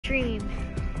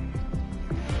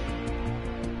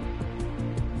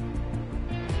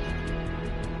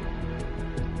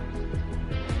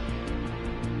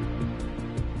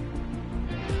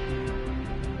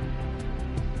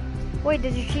Wait,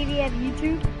 does your TV have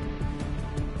YouTube?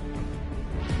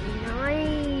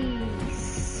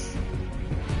 Nice.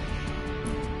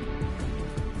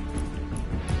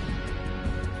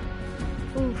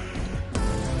 Oof.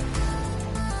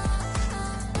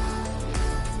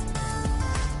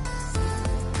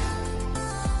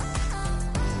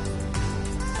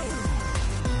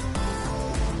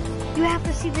 You have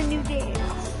to see the new dance.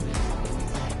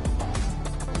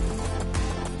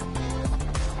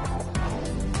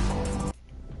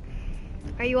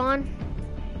 Are you on?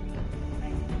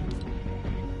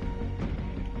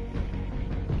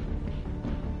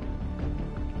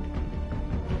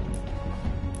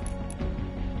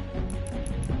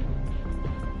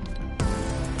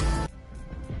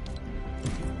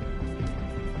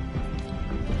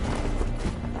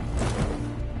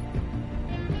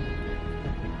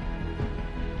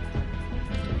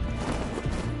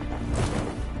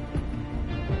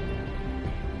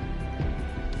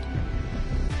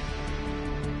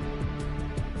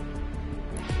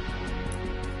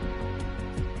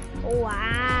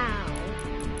 Wow.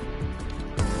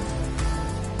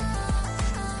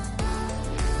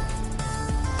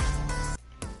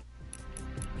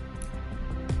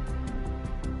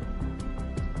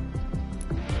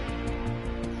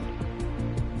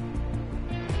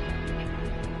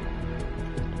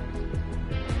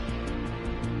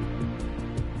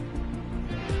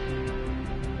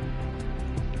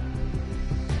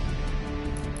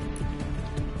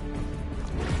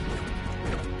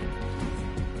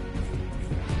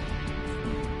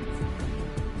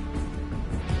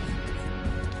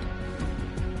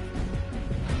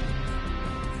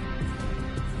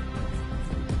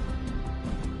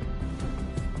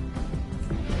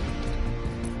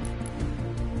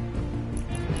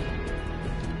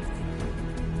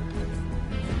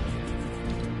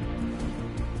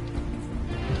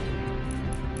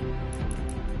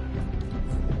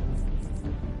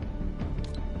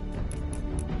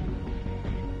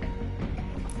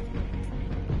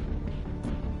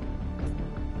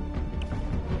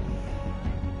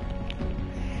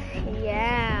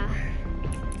 Yeah.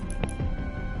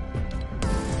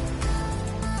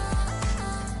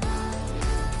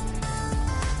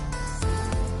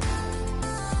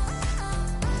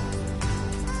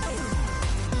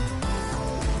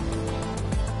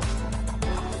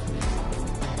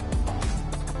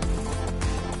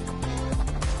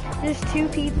 There's 2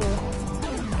 people.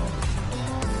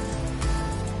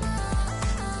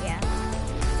 Yeah.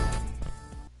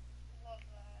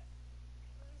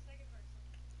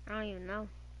 I don't even know.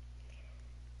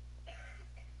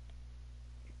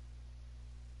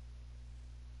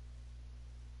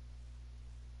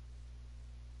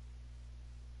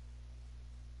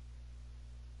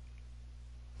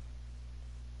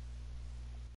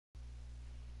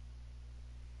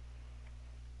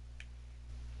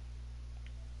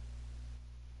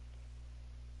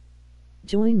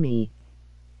 Join me.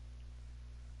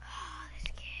 Oh,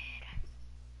 this kid.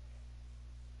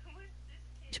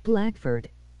 To Blackford.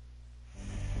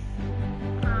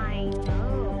 I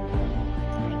know.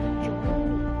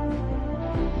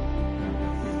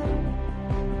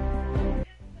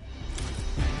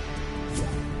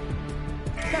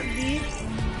 What's up, dude?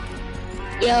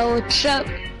 Yo, what's up?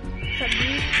 What's up,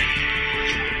 dude?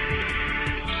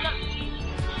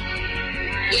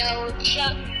 Yo, what's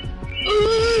up?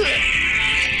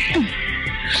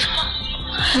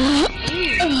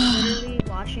 Dude, literally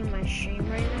watching my stream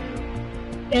right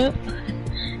now. Yep.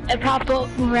 I pop up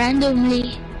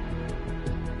randomly.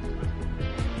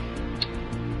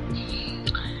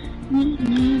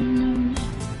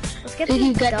 Let's get Did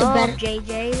you this get the dub, better-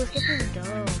 JJ. Let's get this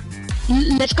dub.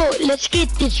 Let's go. Let's get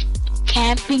this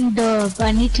camping dub.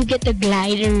 I need to get the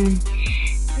glider.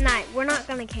 Nah, we're not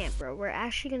gonna camp, bro. We're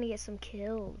actually gonna get some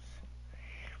kills.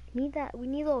 We need that. We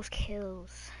need those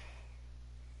kills.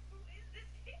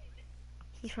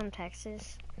 He's from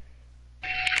Texas.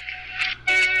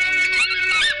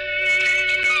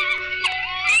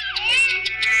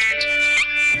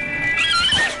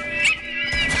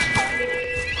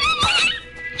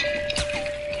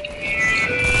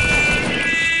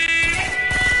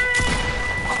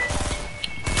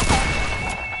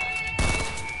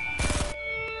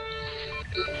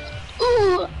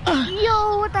 Ooh,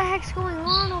 Yo, what the heck's going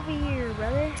on over here,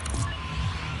 brother?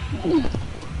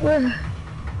 where?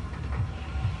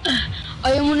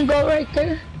 Oh, you wanna go right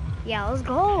there? Yeah, let's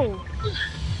go.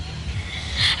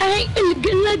 Alright,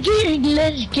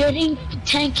 let's get in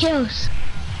 10 kills.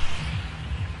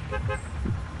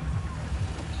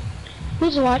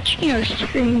 Who's watching your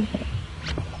stream?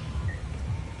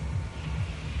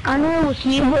 I know it was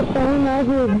me, but someone else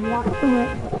was watching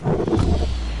it.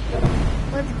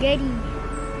 let's get it.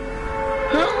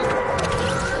 Huh?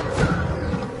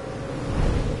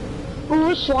 Who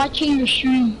was watching your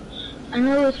stream? I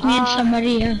know it was me and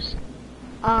somebody else.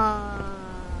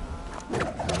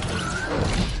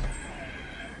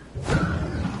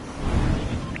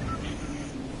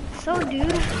 So,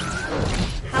 dude,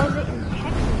 how's it in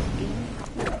Texas,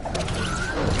 dude?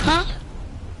 Huh?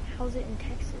 How's it in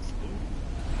Texas, dude?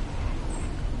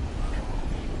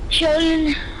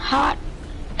 Chilling, hot,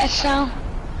 SL.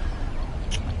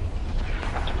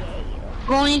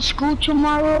 Going to school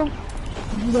tomorrow.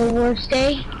 The worst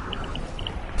day.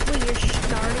 Wait, you're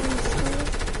starting school?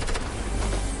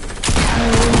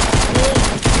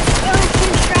 Yo, this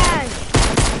kid's trash.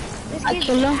 This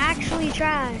kid's actually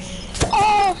trash.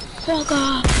 Oh, fuck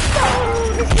off.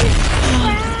 Oh, this kid's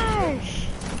trash.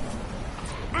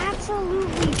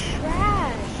 Absolutely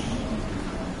trash.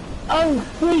 Oh,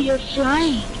 wait, you're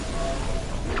flying.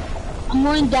 I'm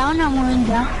going down, I'm going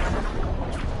down.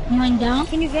 I'm going down.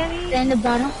 Can you get me? Then the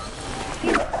bottom.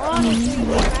 He's honestly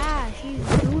trash. He's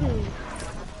doo-doo.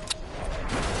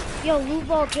 Yo, loot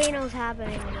volcanoes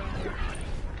happening again.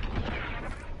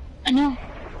 I know.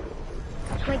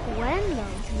 Like when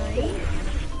though? Tonight?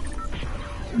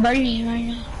 Barely right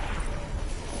now.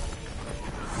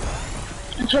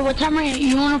 So what time are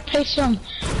you wanna play some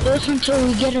those until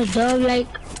we get a dub, like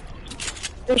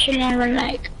we should never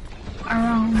like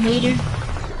around later?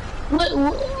 What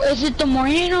is it the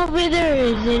morning over there or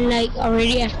is it like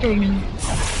already afternoon?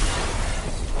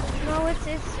 No, it's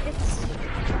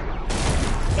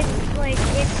like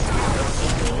it's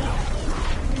 8.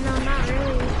 No, not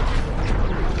really.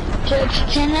 So it's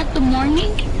 10 at the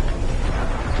morning?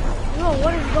 Yo,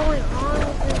 what is going on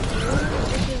with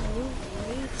this loot?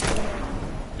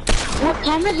 What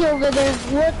time is it over there?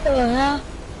 What the hell?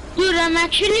 Dude, I'm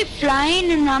actually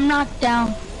flying and I'm knocked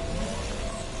down.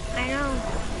 I know.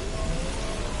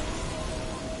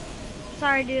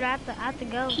 Sorry, dude. I have to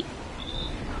go.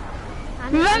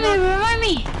 Revive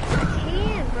me! I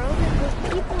can't, bro. Those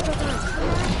people are gonna come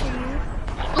after you.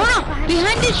 Hold on!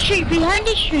 Behind this tree! Behind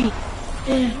this tree!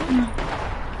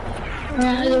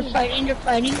 Yeah, they're fighting.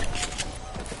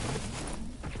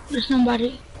 There's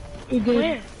nobody. You're good.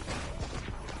 Where?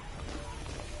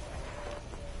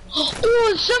 Oh,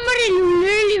 somebody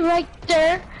literally right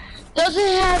there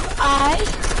doesn't have eyes.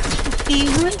 See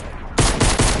it?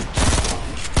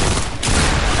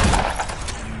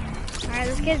 Alright,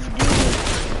 this kid's dude.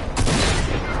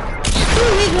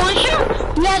 Dude, he's one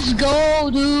shot. Let's go,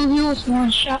 dude. He was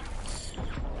one shot.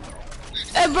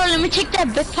 Hey, bro, let me take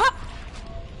that big pop.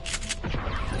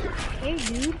 Hey,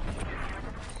 dude.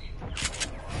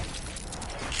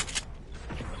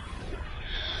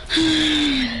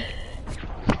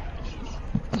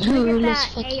 I'm gonna get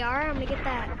that AR. I'm gonna get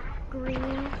that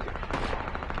green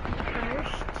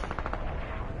first.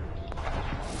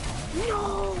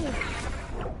 No!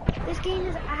 This game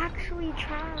is actually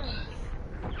trash.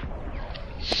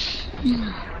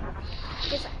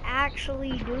 It's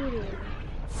actually doo-doo.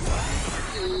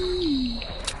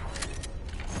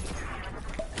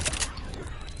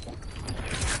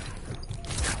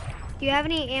 Do you have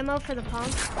any ammo for the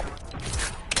pump?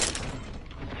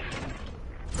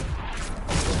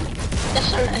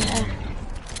 That's all I have.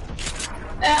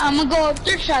 I'm gonna go up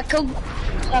there so I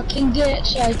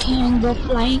can go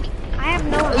flying. I have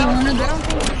no health. I don't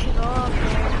think you should go up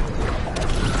there.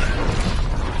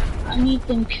 I need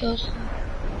them kills.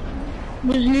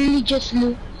 There's literally just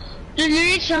loot. There's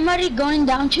literally somebody going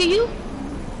down to you?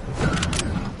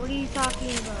 What are you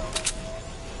talking about?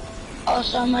 Oh,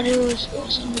 somebody was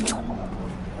on the bottom.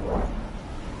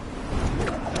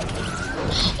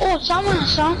 Oh, someone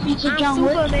saw me. It's a John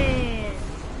Wick. Superman.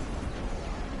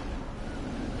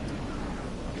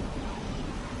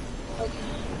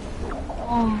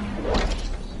 Oh.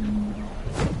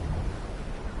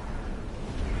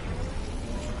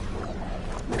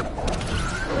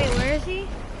 Wait, where is he?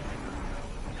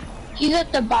 He's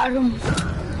at the bottom.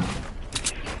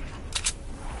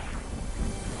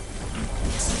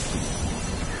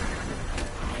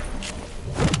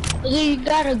 You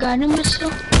got a gun in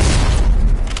missile?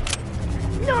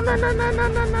 No.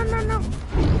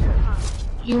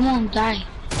 You won't die.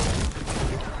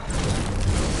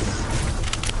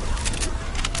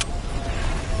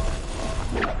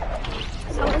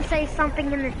 Someone say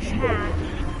something in the chat,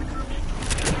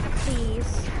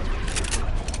 please.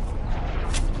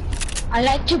 I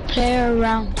like to play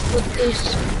around with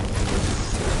this.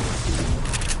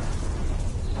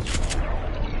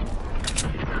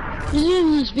 This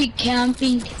must be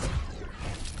camping.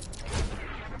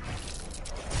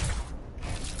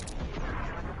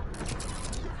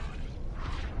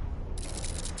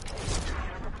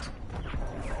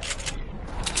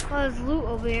 there's loot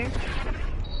over here.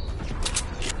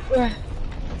 Where?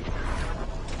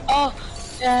 Oh,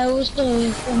 yeah, it was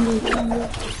the from the jungle.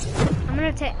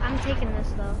 I'm taking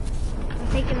this though.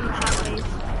 I'm taking the shotwaves.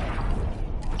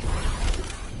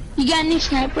 You got any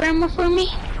sniper ammo for me?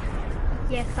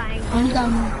 Yes, I I do.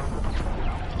 got one.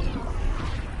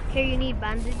 Here, you need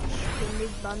bandage. You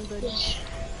need bandage.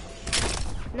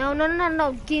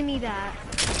 No, give me that.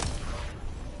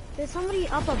 There's somebody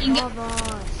up above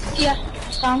us. Yeah,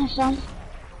 some.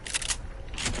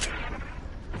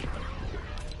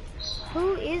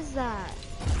 Who is that?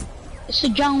 It's a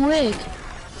John Wick.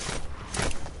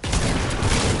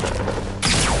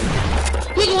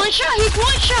 He's one shot.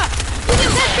 Look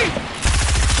at that.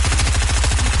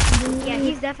 Yeah,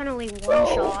 he's definitely one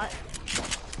shot.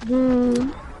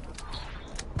 Dude.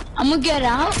 I'm gonna get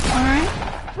out, alright?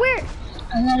 Where?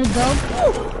 I gotta go.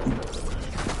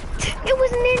 It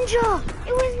was Ninja!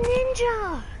 It was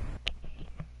Ninja!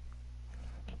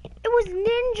 It was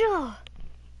Ninja!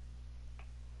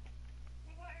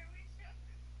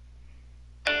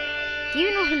 Do you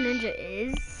know who Ninja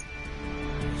is?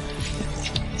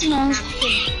 No.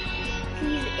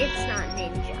 It's not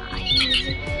Ninja.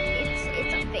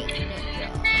 It's a fake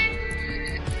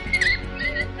Ninja.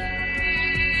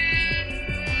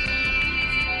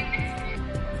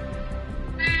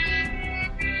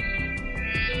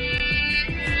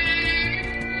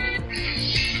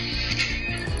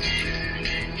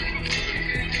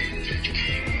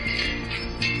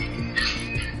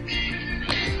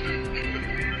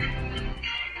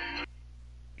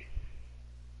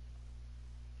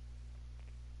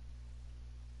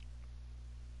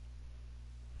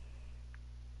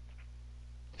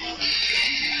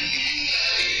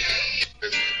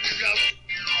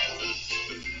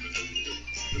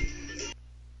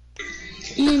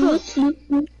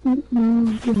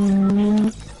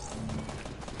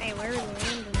 Hey, where are we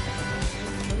landing?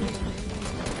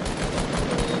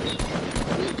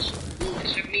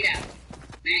 Check me out.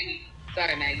 Maggie.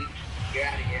 Sorry, Maggie. You're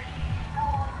out of here.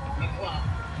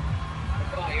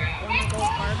 McClaw, you're out. Wanna go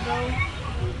cargo?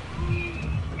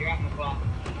 You're out, McClaw.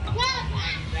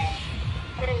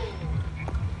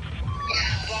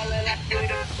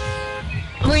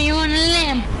 Where you wanna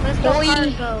land? Let's go Boy.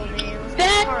 cargo, man. Let's go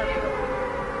That- cargo.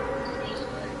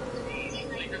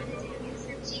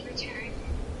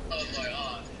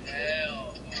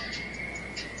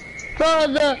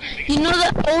 Bro, you know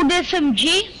the old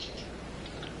SMG?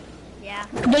 Yeah,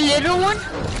 The little one?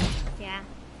 yeah.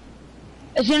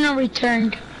 It's gonna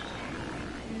return.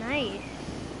 Nice.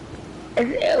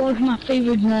 It was my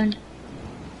favorite gun.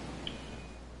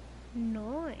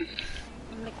 Nice.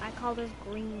 I call this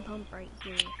green pump right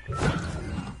here.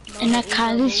 And I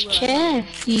call this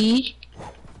Chessy.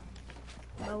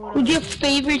 Who's your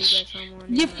favorite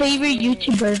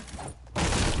YouTuber?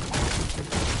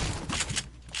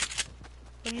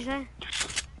 What'd you say?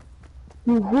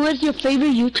 Who is your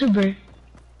favorite YouTuber?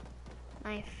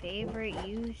 My favorite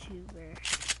YouTuber.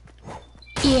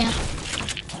 Yeah.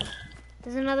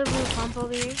 There's another blue pump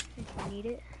over here if you need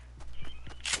it.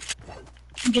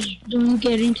 Just don't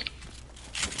get into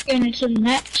the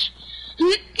match.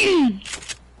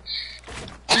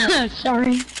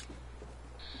 Sorry.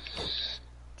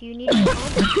 Do you need a pump?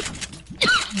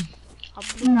 A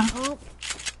blue No. pump?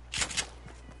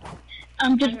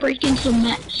 I'm just breaking some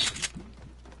nets.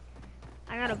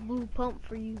 I got a blue pump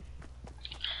for you.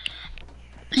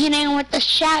 Hitting with the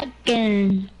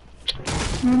shotgun.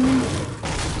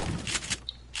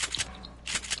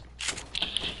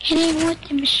 Hitting with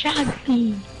the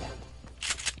shotgun.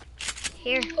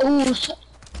 Here. Oh,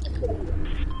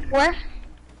 where?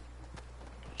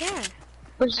 Here.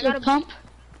 Where's I the got a- pump?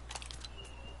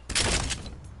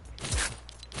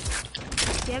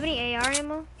 Do you have any AR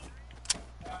ammo?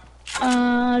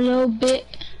 A little bit.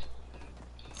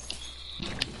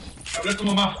 Habla tu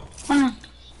mamá. Hold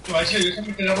Te va a decir,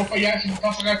 déjame te la ropa ya, si no te va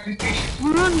a pagar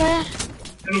PlayStation. on, Dad.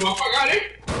 Te lo va a pagar,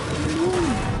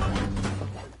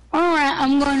 Alright,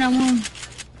 I'm going.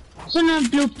 There's another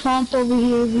blue pump over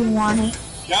here if you want it.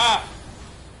 Ya.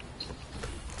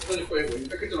 Dale pues, güey,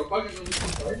 ahorita que te lo paguen, no me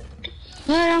importa,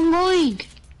 Dad, I'm going.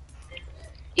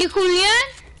 ¿Y Julián?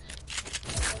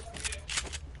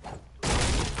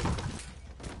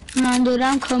 No, dude,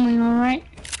 I'm coming, alright?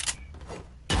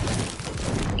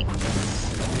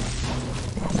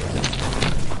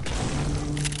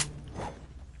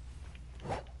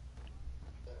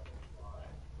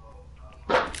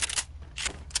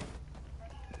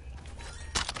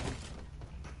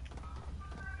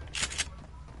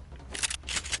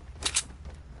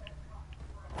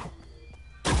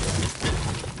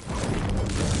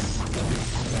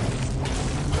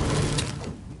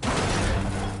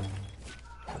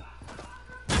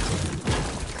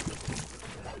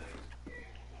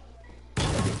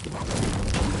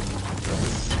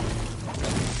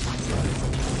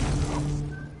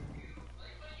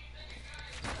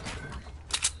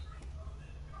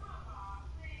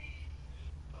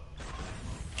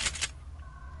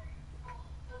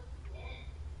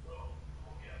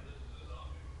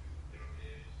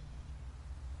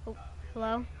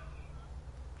 Hello?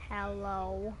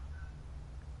 Hello.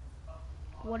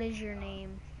 What is your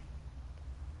name?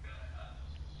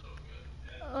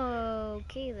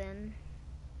 Okay then.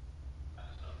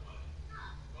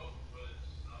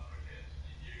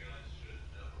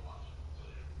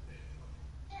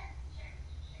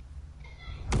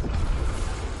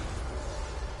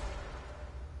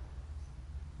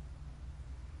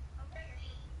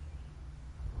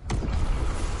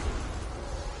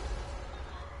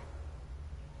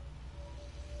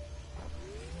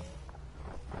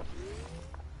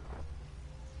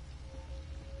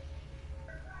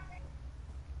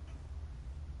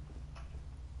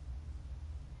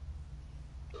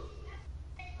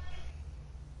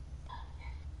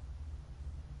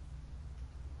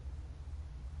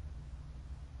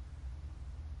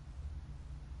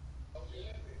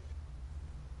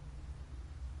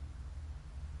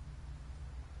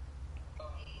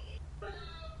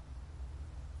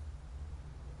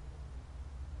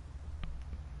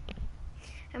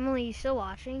 Emily, you still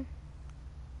watching?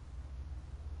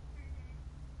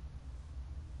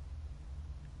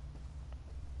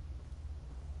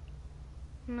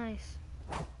 Nice.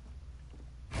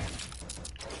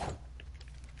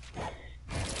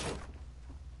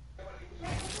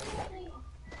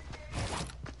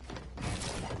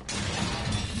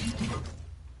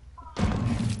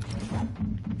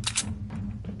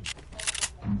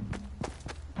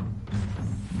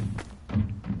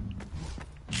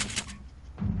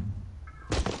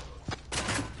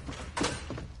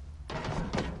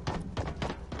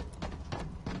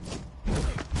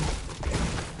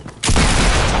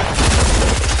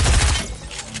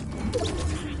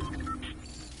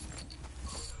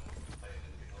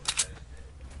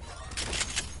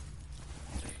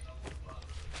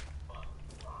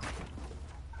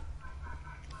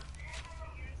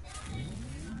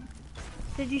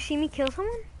 Did you see me kill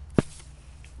someone?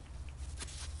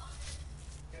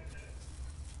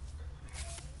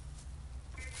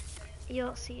 You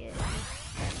don't see it.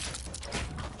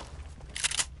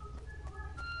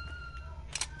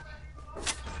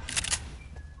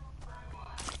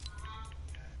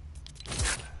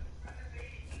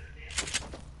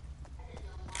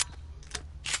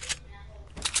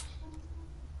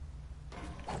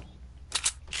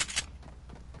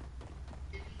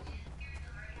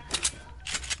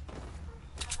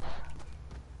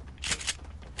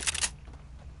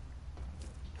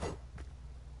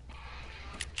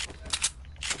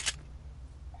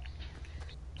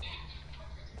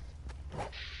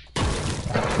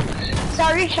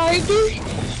 Sorry, dude.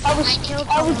 I was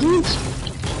huge.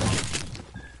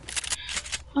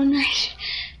 Oh, nice.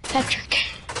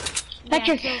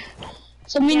 Patrick, Yeah,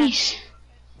 some minis.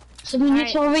 Some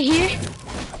minis over here.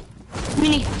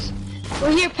 Minis.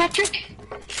 Over here, Patrick.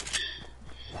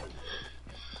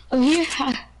 Over here,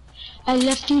 I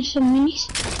left you some minis.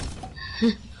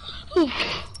 What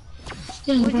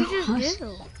did you just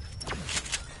do?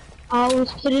 I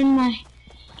was putting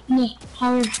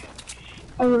our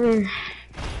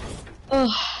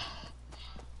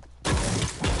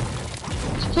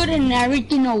just putting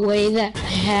everything away that I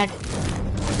had.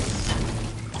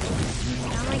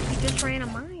 Sound like you just ran a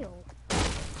mile.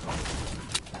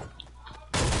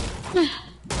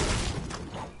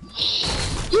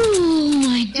 Oh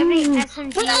my Do you dude. have any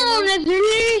SMG Oh, ammo? there's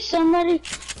really somebody.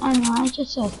 Oh no, I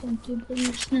just saw something, but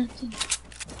there's nothing.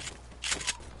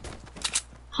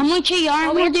 How much AR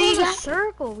ammo do you got?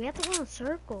 Circle. We have to go in a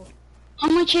circle. How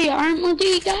much AR ammo do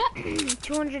you got?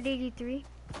 283.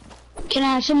 Can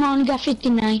I have some? I only got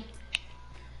 59.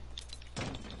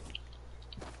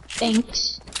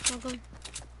 Thanks. Welcome.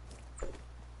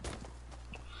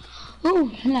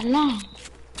 Oh, la la.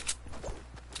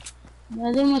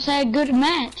 Well, they must have a good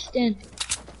match then,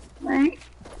 right?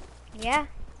 Yeah.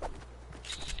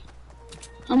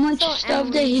 How much So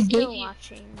stuff did he give you?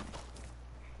 Watching.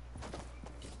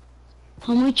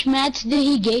 How much mats did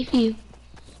he give you?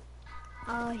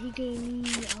 He gave me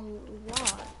a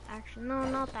lot. Actually, no,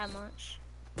 not that much.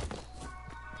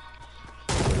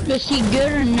 Was he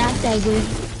good or not that good?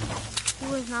 He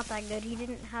was not that good. He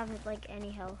didn't have like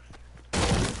any health.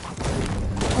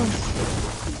 Oh.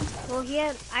 Well, he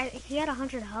had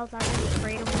 100 health. I just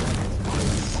sprayed him with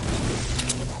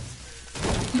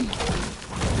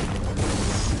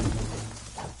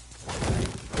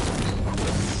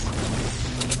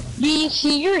Do you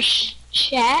see your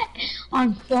chat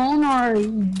on phone, or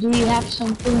do you have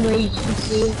something where you can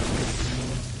see it?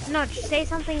 No, just say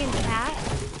something in chat.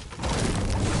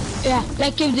 Yeah,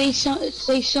 like if they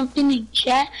say something in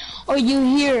chat, or you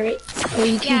hear it, or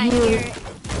you can hear it.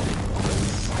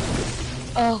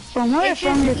 From where?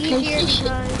 From the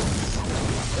PlayStation?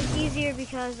 It's easier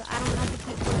because I don't have to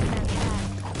keep looking at chat.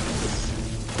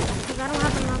 Because I don't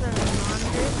have another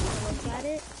monitor to look at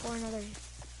it or another.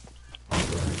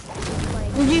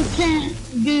 Like, Do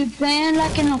you play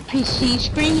like in a PC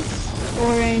screen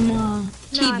or in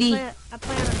TV? No, I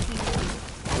play on a TV.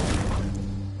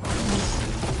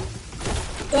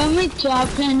 Me too, I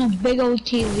play on a big old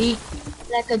TV,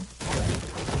 like a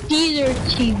theater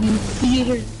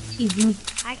TV.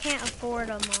 I can't afford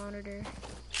a monitor.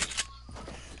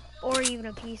 Or even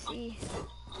a PC.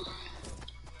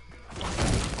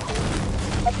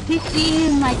 A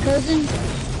PC, my cousin,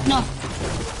 no,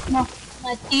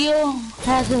 my Theo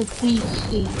has a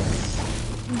PC,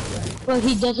 but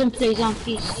he doesn't play on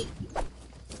PC.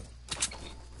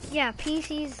 Yeah,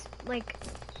 PC's like,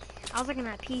 I was looking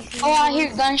at PC. Oh, I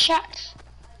hear gunshots.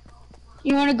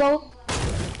 You wanna go?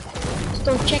 Let's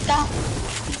go check out.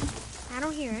 I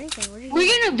don't hear anything. We're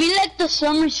gonna be like the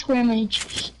summer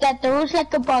scrimmage, that there was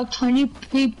like about 20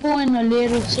 people in a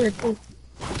little circle.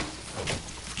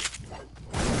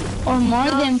 Or more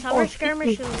than summer 4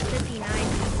 skirmish people. was 59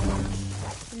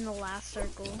 people in the last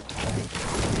circle.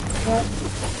 What?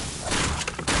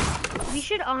 We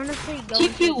should honestly go.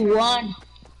 TP won.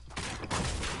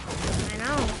 I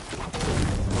know.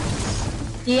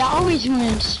 He always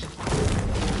wins.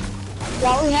 He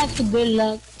always has the good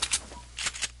luck.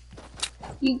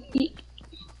 You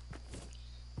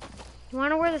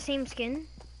wanna wear the same skin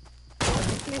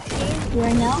next game?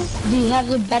 Right now? Do you have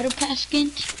the battle pass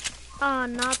skins?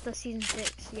 Not the season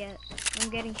 6 yet. I'm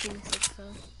getting season 6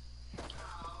 though.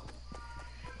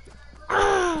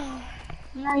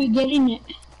 When are you getting it?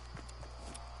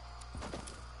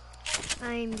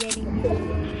 I'm getting it,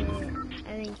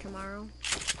 I think tomorrow.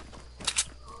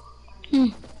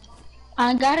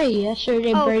 I got it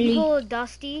yesterday, barely. People with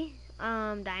Dusty,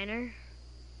 Diner.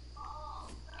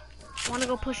 Wanna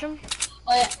go push him?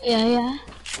 Oh, yeah.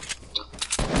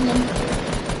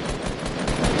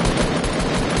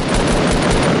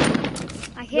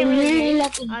 I can't really hear you.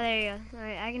 Like Oh, there you go.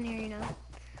 Alright, I can hear you now.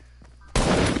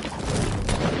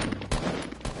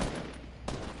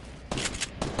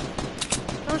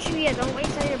 Don't shoot yet. Don't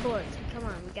waste all your bullets. Come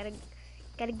on, we gotta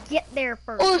get there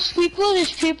first. Oh,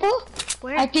 there's people?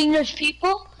 Where? I think there's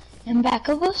people in back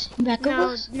of us. No, I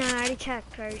already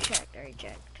checked.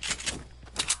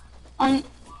 On,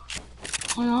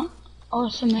 oh,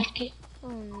 it's a medkit. Oh,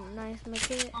 nice,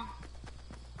 make it.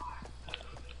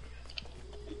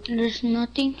 There's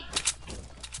nothing.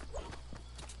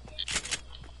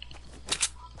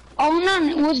 Oh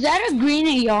no, was that a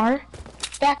green AR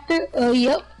back there?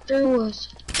 Yep, there was.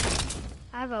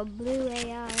 I have a blue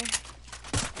AR.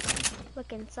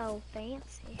 Looking so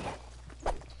fancy.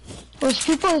 Was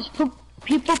people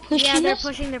pushing Yeah, they're us?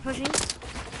 pushing.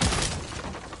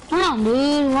 Come on,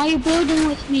 dude, why are you building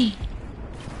with me?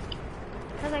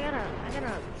 Cause I gotta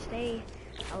stay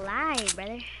alive,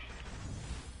 brother.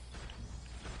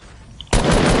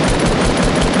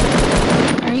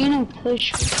 Are you gonna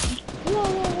push?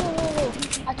 Whoa.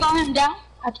 I got him down.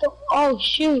 Oh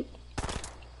shoot.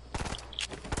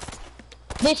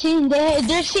 They seem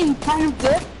kind of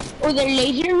good. Oh, they're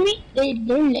lasering me. They're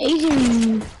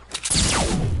lasering me.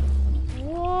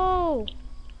 Whoa.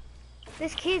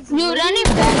 This kid's. Dude, I need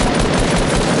back.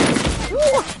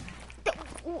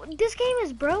 This game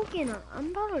is broken. I'm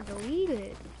about to delete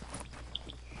it.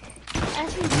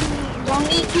 Don't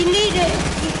delete it.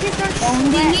 These kids are Don't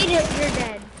delete it. You're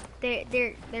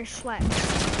dead. They're sweat.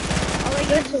 All they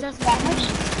get is just damage.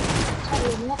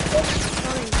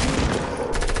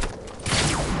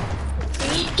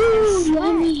 See? Dude,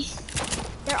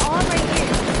 They're all right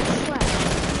here. Sweat.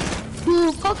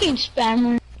 Dude, fucking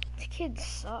spammer. These kids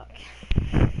suck.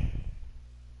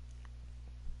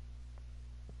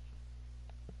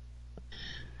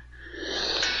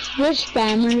 We're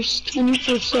spammers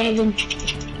 24/7.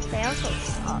 They also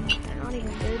suck. They're not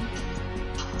even good.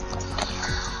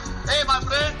 Hey, my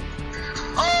friend.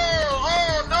 Oh,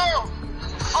 no.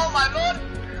 Oh, my lord.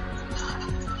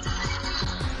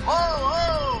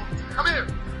 Oh, come here.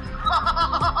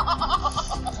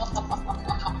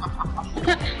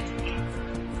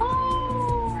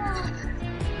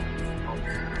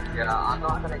 Yeah, I'm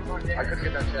not gonna ignore it. I couldn't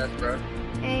get that chest, bro.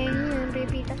 Hey,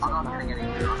 baby, that's I'm not getting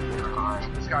any.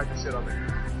 This guy just sit on me.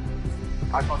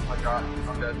 I fucked my god.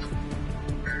 I'm dead.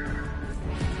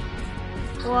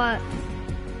 What?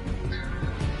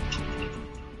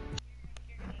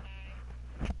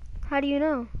 How do you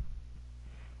know?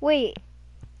 Wait,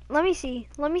 let me see.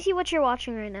 Let me see what you're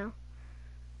watching right now.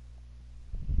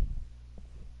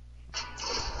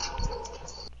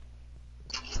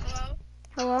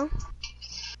 Hello?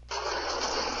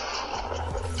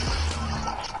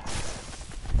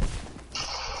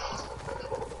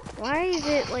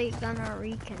 like gonna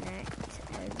reconnect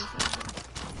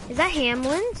everything. Is that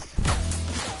Hamlin's?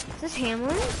 Is this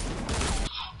Hamlin's?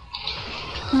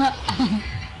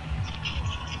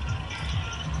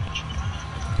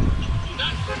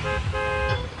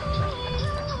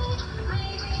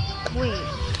 Wait.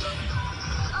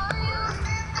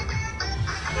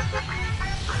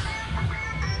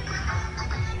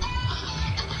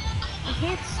 I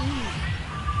can't see.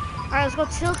 Alright, let's go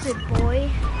tilted, boy.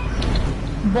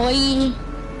 Boy.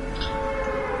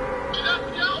 Get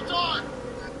out, dog!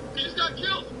 He just got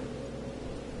killed!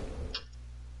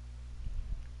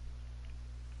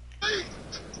 Hey!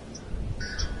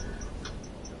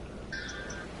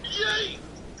 Yay!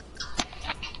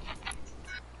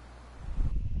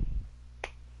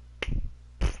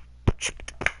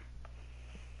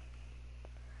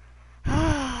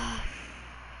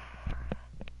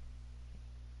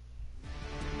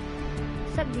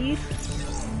 What's up, dude?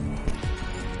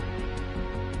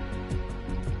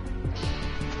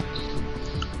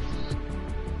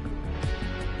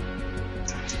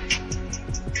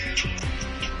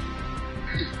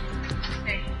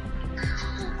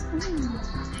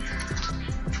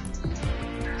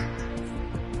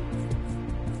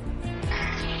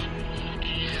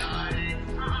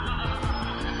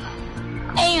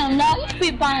 Hey, I'm not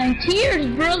be buying tears,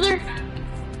 brother.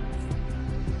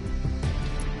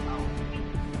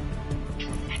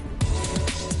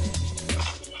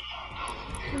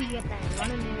 When you get that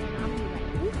running in, I'll be like,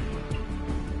 oof.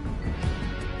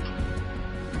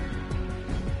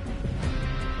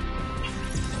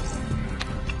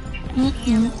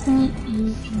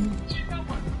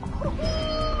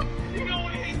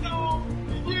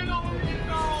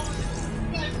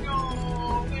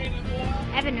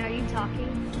 Evan, are you talking?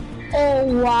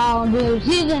 Oh wow, dude.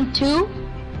 Season 2?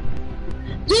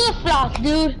 Do the floss,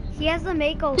 dude. He has the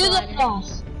Mako Do the glider.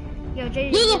 floss. Yo, JJ, Do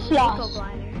he the has the Mako floss.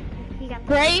 glider. He got the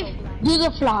Brave, Mako glider. do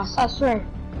the floss, I swear.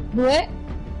 Do it.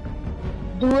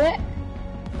 Do it.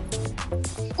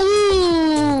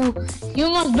 Ooh, you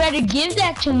must better give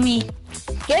that to me.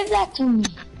 Give that to me.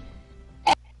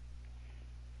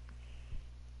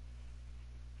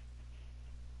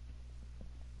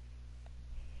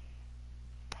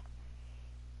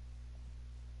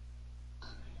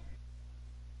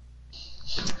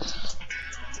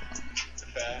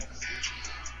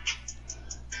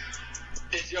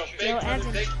 Yo,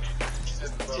 Evan.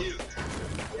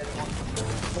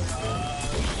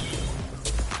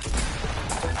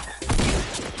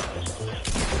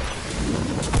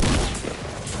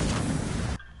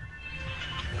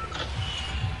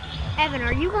 Evan,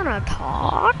 are you gonna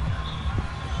talk?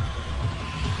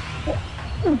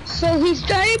 So he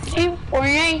started playing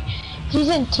Fortnite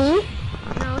Season 2?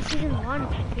 No, season 1.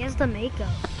 He has the Mako.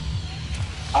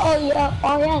 Oh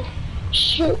yeah.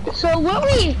 Shoot. So what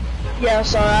we? Yeah,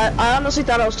 sorry, I honestly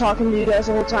thought I was talking to you guys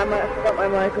the whole time. I forgot my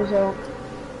mic was out.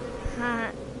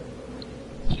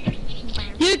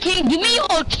 You can give me your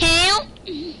account.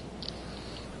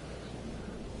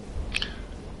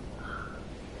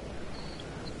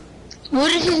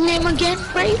 What is his name again,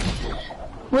 Brave?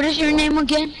 What is your name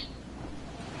again?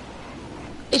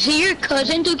 Is he your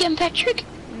cousin, Dugan Patrick?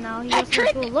 No, he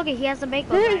Patrick? doesn't. Look, he has the Mako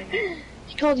glider.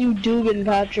 He called you Dugan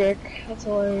Patrick. That's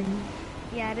hilarious.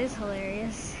 Yeah, it is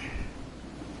hilarious.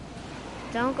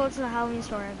 Don't go to the Halloween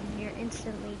store, Evan. You're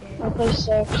instantly dead. That place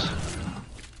sucks.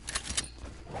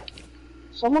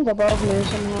 Someone's above me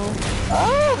somehow.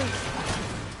 Oh!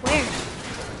 Where?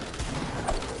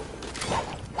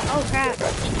 Oh crap.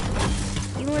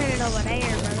 You landed over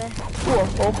there, brother. Ooh, a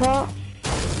full pot?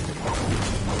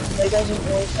 That doesn't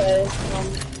really say,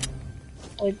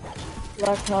 like,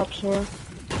 laptops or...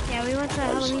 Yeah, we went to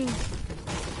Halloween.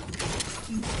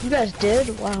 You guys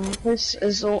did? Wow, this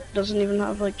doesn't even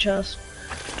have, like, chests.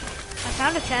 I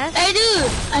found a chest. Hey,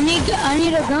 dude, I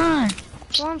need a gun.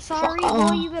 Well, I'm sorry,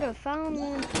 boy. You could have found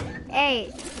one.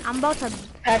 Hey, I'm about to.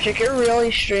 Patrick, you're really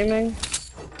streaming?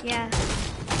 Yeah.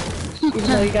 Even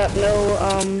though you got no,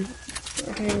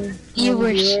 fucking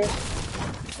Viewers.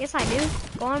 Yes, I do.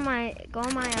 Go on my.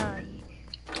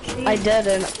 Stream. I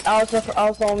didn't. I was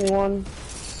the only one.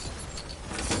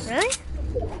 Really?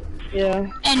 Yeah.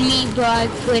 And me, bro, I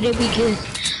quit it because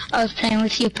I was playing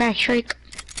with you, Patrick.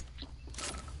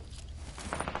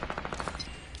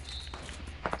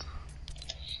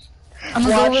 I'm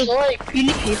gonna go with, like, you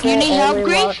need people help, only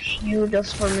Grace? watch you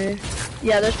just for me.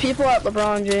 Yeah, there's people at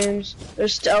LeBron James.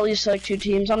 There's at least like 2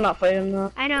 teams. I'm not fighting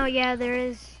that. I know. Yeah, there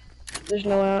is. There's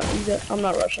no way. I'm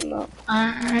not rushing that.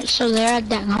 Alright, so they're at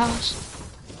that house.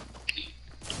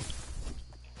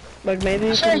 Like maybe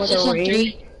you Sure, can like it's a a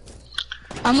raid. 3.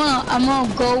 I'm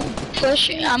gonna go push.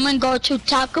 I'm gonna go to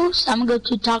tacos.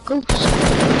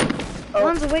 Oh.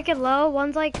 One's wicked low,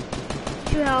 one's like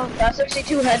 2 health. That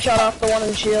 62 headshot off the one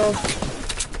in shield.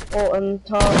 Oh, and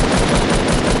top.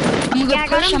 I'm gonna Yeah, I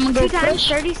got push, him I'm 2 gonna go times, push.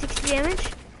 30, 60 damage.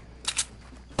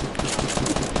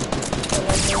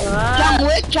 John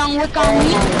Wick Oh on me. my god.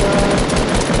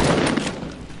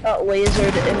 Got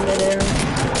lasered in midair.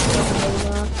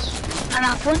 I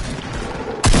knocked one.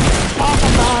 Oh my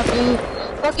god, dude.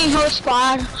 Fucking whole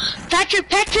squad.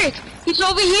 Patrick! He's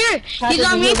over here! He's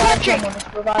on me, Patrick!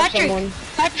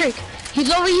 Patrick! He's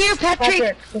over here,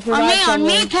 Patrick! On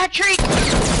me, Patrick!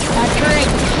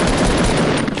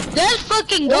 Let's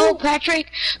fucking go,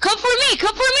 Patrick! Come for me! I'm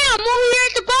over here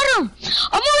at the bottom!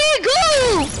 I'm over here,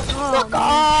 go! Fuck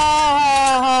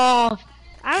off!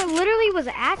 I literally was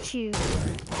at you.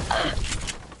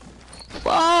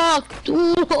 Fuck,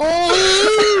 dude!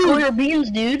 Cool your beans,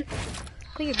 dude.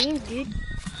 Clear your beans, dude.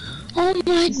 Oh my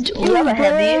god! You have a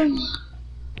heavy?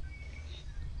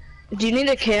 Do you need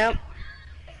a camp?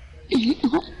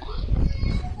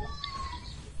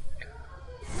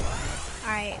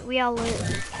 Alright, we all lit.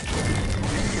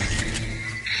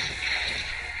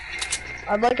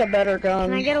 I'd like a better gun.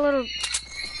 Can I get a little...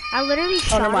 I literally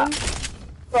shot him.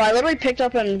 Bro, I literally picked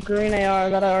up a green AR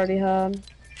that I already had.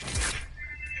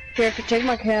 Here, take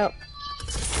my camp.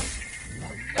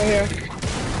 Right here.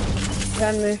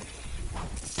 Behind me.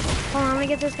 Hold on, I'm gonna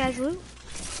get this guy's loot.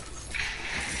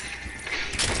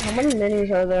 How many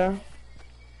minis are there?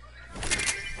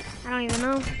 I don't even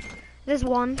know. There's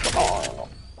one. Oh.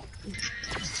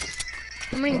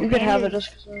 How many You could have it bandages?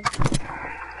 just 'cause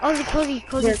Oh, it's cozy.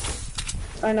 Here.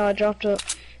 I know, I dropped it.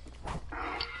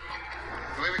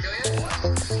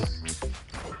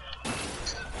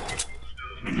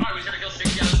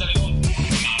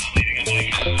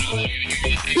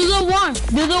 Do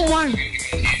the one!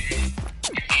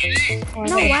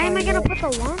 No, why am I gonna put the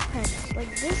launch pads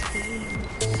like this, dude?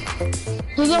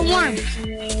 Do the one!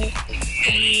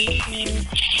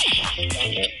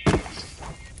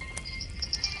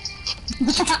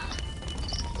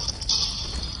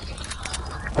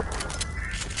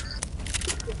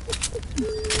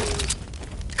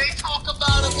 They talk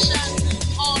about him, chat. They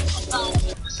talk about him.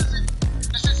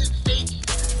 This isn't fake.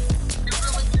 It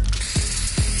really is.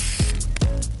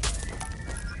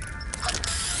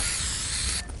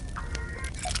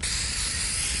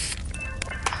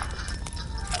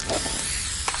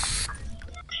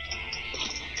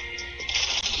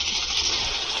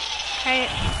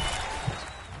 Alright.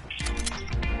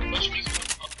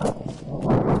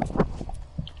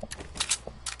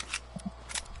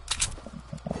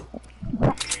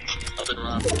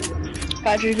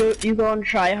 Patrick, you go and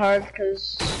try hard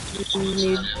because you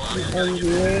need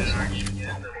viewers.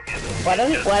 Why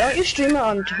don't you stream it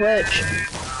on Twitch?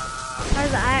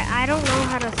 Cause I don't know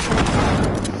how to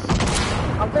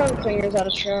set I'm throwing fingers at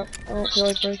a trap. I don't feel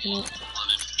like breaking it.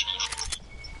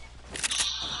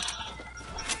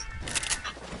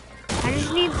 I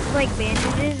just need like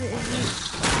bandages.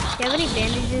 Do you have any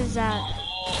bandages that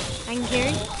I can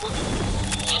carry?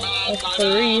 Like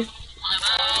 3.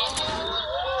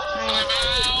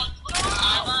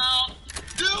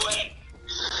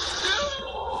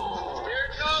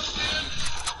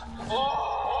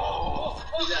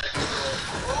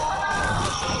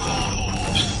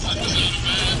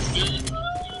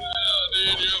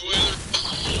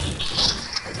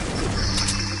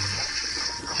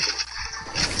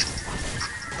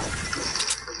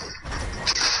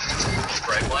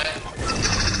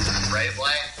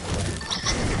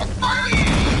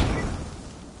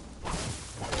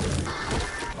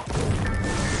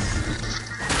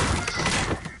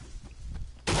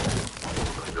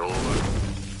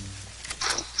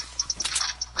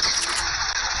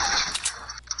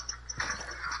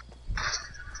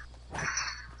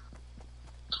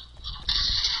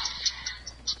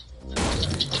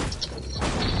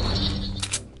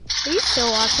 Are you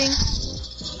still watching?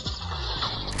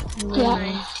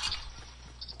 Yeah.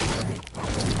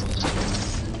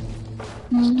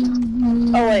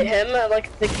 Oh wait, him at like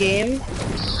the game?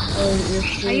 Oh, your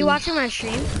stream. Are you watching my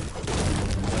stream?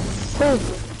 Cool.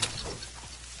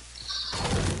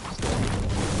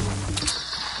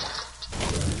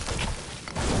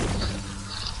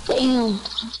 Damn.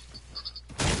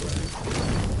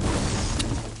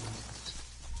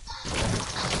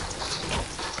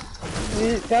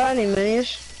 You got any minis?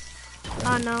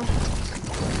 Oh no.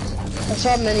 I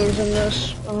saw minis in this.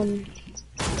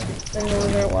 Didn't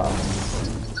really very well.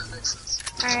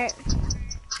 Alright.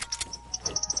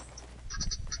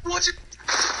 Watch it.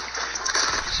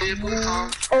 See it, blue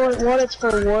Tom? Oh, wait, what? It's for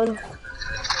wood.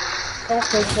 Don't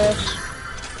take this.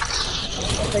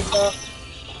 Don't take that.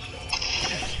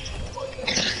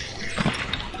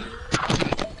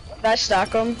 Did I stack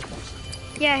them?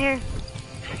 Yeah, here.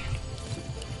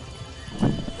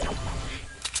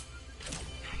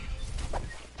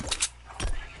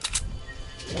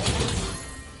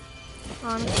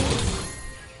 Honestly.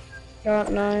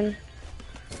 Got 9.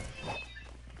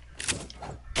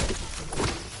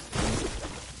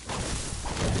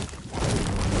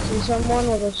 See someone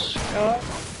with a shot?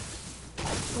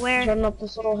 Where? Running up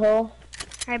this little hill.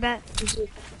 I bet.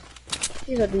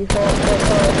 He's a default.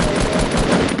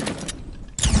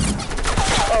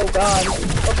 Oh god.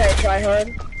 Okay, try hard.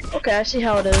 Okay, I see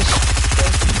how it is.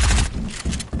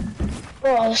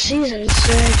 Oh, season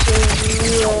 6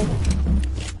 is real.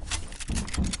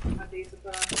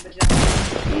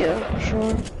 Yeah,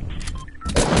 sure.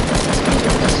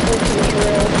 Season 6 is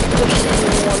real. Which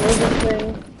season 1 was a thing.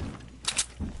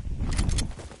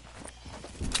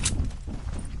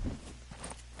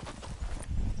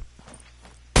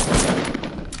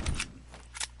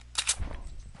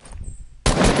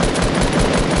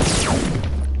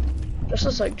 This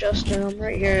looks like Justin. I'm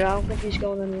right here. I don't think he's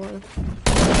going anywhere.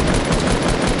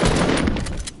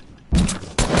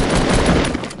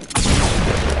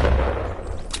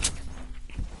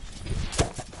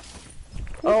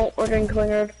 Oh, we're getting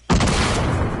clingered.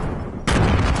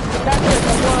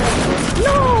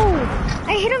 No!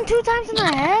 I hit him 2 times in the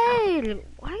head!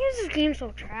 Why is this game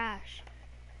so trash?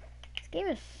 This game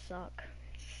is suck.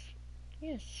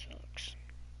 It sucks.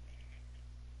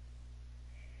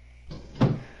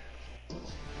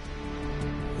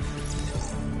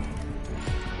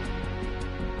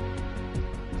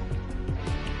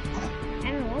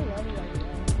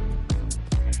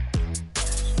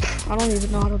 I don't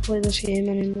even know how to play this game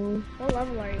anymore. What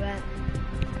level are you at?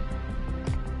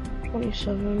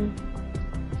 27.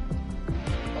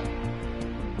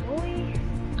 Boy.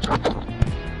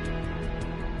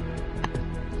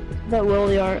 That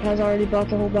Willie art has already bought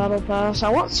the whole battle pass. I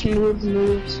want smooth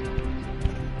moves.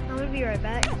 I'm gonna be right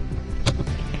back.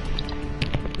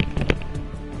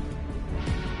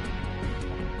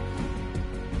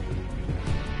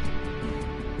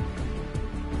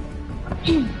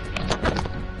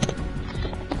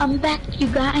 I'm back, you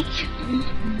guys.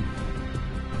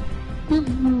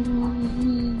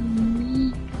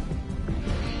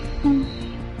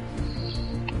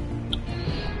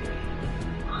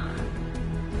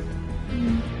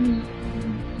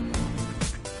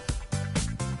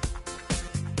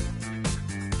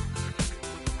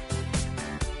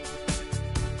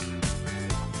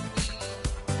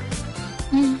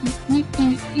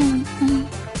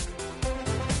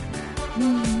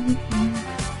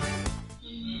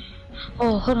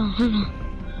 Oh, hold on.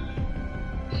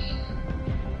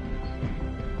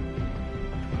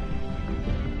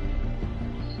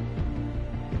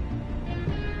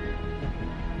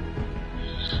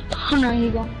 Hold on,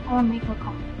 you go. I'll make a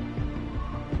call.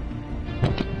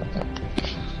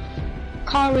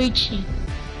 Call Richie.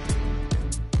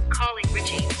 Calling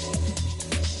Richie.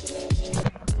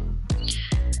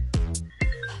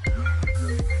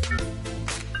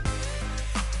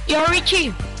 Yo,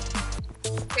 Richie.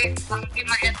 Okay, let me get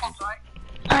my headphones on.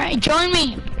 Alright, join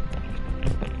me.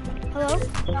 Hello?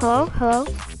 Hello? Hello?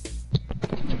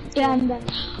 Yeah, I'm back.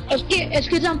 It's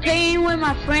cause I'm playing with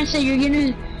my friends, so you're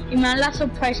gonna, you might have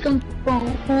surprise come from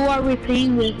who are we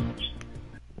playing with.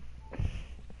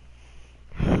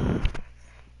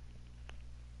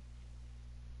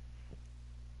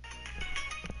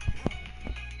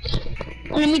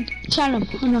 Let me tell him.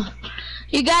 Hold on.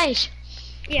 You guys,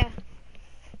 Yeah.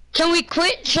 can we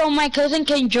quit so my cousin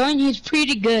can join? He's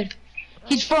pretty good.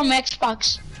 He's from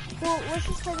Xbox. Well, let's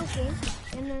just play this game,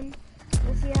 and then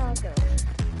we'll see how it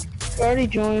goes. I already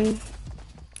joined.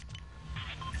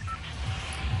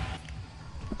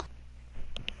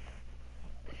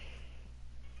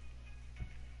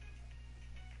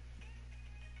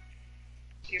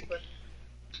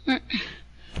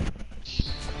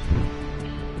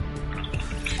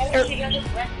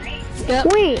 Yep.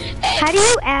 Wait, how do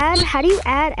you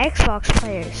add Xbox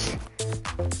players?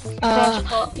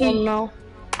 No.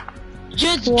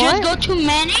 Just What? go to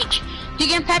manage.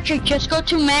 Again, Patrick, just go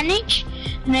to manage,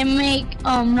 and then make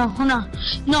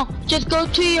no, just go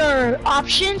to your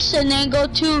options, and then go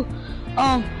to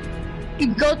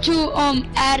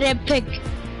add epic.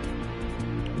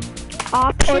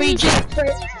 Or you Options? just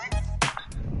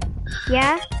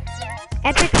Yeah?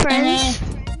 Epic Friends?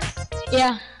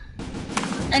 yeah,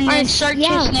 and then Alright, search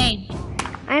yeah. his name.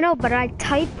 I know, but I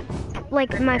type,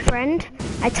 like my friend,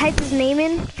 I typed his name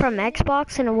in from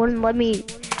Xbox and it wouldn't let me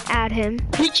add him.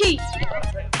 Richie,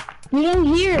 we don't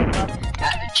hear.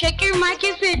 Check your mic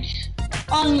if it's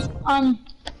on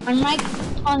mic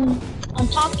on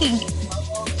talking.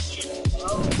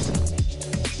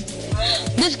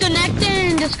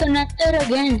 Disconnected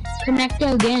again.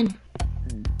 Connected again.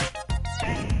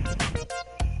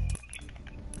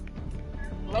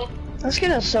 This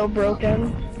skin is so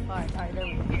broken. Alright, there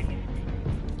we go.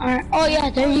 Alright. Oh yeah,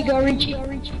 there you go, Richie.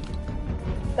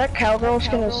 That cowgirl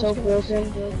skin is so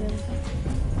broken.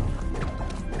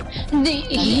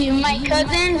 My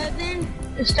cousin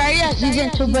started at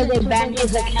season 2, but they banned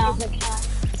his account.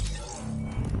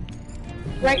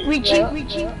 Right, Richie?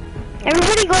 Yeah.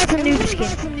 Everybody go to noob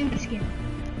skin.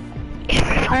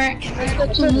 Alright, let's go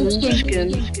to new skin.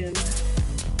 The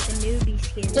newbie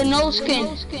skin. The no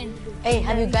skin. Hey,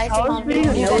 have you guys How is do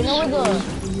video you guys know no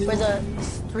where the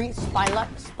street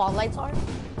spotlights are?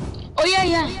 Oh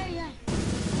yeah.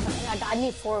 I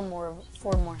need four more.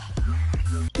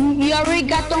 You already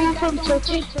got the one from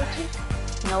Tilted?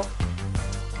 No.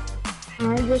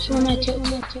 Alright, this one I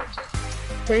Tilted.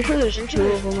 Pretty sure there's 2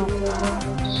 of them.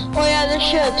 Oh yeah, this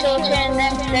shit Tilted and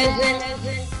then Pleasant.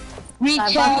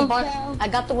 Retail. I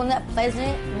got the one that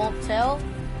Pleasant, Motel,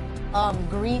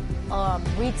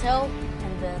 Retail,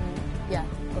 and then yeah.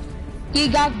 those three. You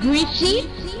got Greasy?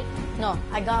 No,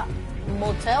 I got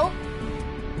Motel,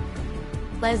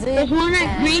 Pleasant. There's one at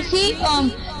and- Greasy,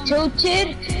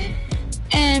 Tilted,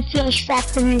 and Flush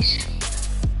Factories.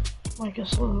 Like a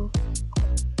slow.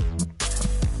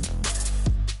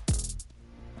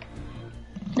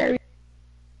 There.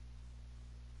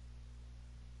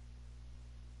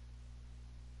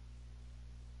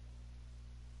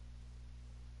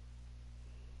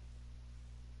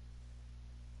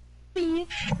 Can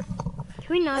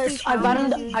we not do I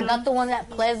challenges? got the one at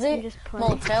Pleasant, Just play.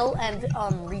 Motel, and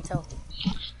Retail.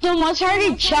 The most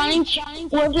hardest challenge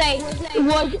was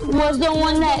was the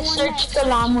one that searched the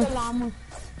llama.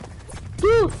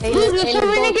 Dude, Hey, there's hey, a let's go.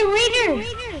 renegade raider.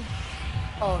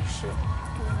 Oh shit,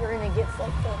 you're gonna get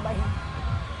fucked up by him.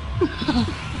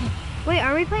 Wait,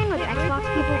 are we playing with Xbox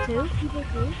people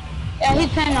too? Yeah, he's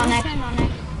playing on X.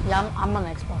 Yeah, I'm on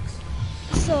Xbox.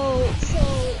 So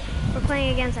we're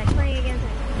playing against Xbox.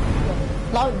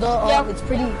 Yeah. It's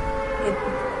pretty.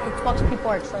 Xbox people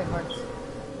are tryhards.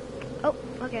 Oh,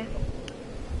 okay.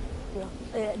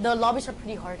 Yeah. The lobbies are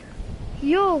pretty hard.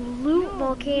 Yo, loot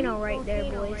volcano right there,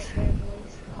 boys.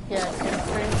 Yeah. It's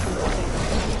pretty.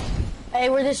 Hey,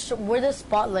 where this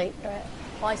spotlight?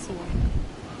 Oh, I see one.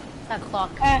 That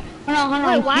clock. Hold on.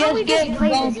 Wait, why don't we Just just play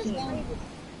get this game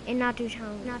and not do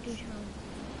challenge?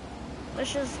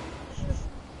 Let's just.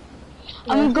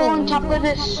 I'm gonna go on top of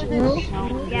this roof.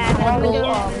 Yeah, then we go.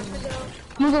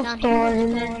 I'm gonna go store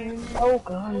in there. Oh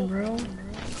god, bro.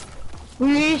 We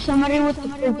need somebody with the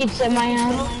freaking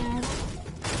semi-auto.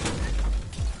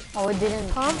 Oh, it didn't.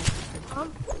 Pump.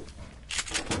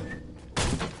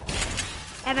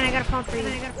 Evan, I got a pump for you.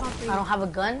 I don't have a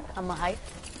gun. I'm a hype.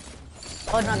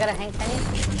 Oh no, I got a hang penny.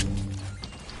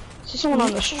 See someone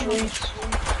on the street.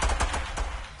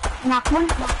 Knock one.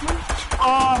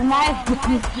 Oh, nice.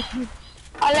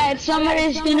 Alright,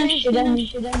 somebody's gonna shoot at me.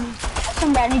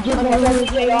 Somebody just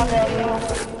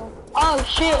Oh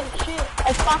shit.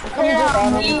 I fucked her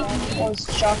on me. That was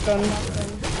shotgun.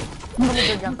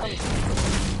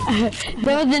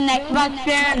 There was an Xbox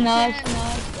player and us.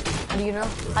 How do you know?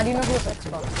 How do you know he was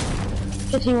Xbox?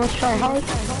 Because he was trying hard.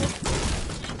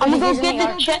 I'm gonna go get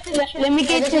the chest. Let me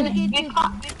get the big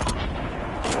hot.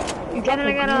 Evan,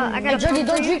 I got a Hey, Georgie, pump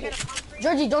don't for you. drink it.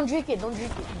 Georgie, don't drink it.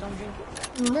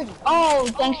 Georgie. Oh,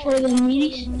 thanks for the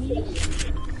meat.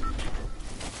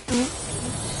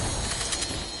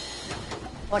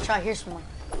 Watch out, here's someone.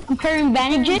 I'm carrying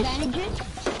bandages.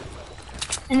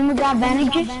 And then we got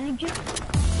bandages.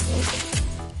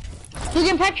 Look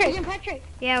at Patrick.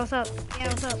 Yeah, what's up?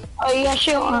 Oh, you got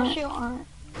shit on it.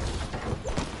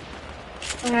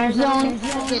 That's a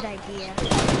good idea.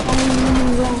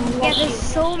 Yeah, there's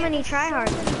so many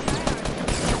tryhards.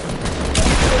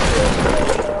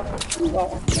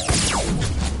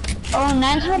 Oh,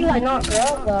 nice one. Why not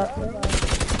grab that?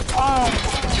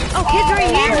 Oh, kids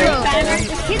right here, bro. There's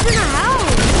kids in the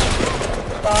house.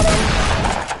 Got him.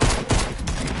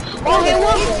 Oh,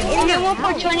 hit one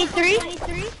for 23.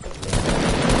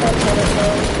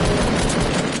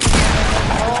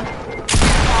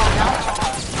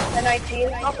 The 19.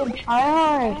 Fucking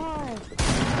tryhard.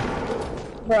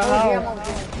 Bro, how?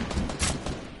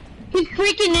 His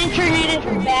freaking internet is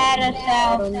bad as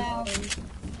hell.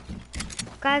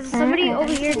 Guys, there's somebody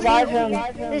over here too. Revive him.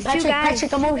 There's two guys.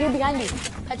 Patrick, I'm over here behind you.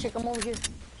 Patrick, I'm over here.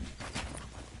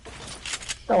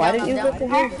 So why didn't you down. go to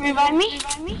here? Revive me?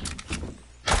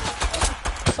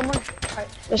 Someone.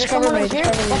 There's cover someone me, over here.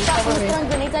 just cover me, Watch just out, cover someone's me. throwing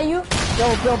grenades at you.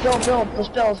 Build.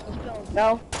 Just build.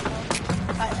 No?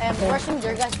 I am rushing.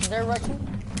 They're rushing.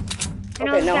 I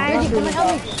know Okay, this no, guy. Georgie, come and help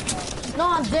me. No,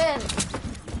 I'm dead.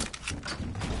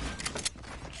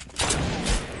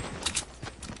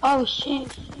 Oh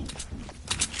shit.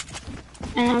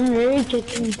 And I'm really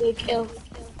taking a big kill.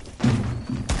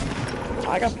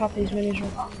 I gotta pop these minis real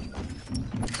quick.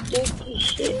 Dirty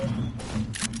shit.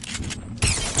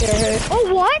 Yeah,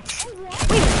 Oh, what?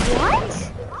 Wait, what?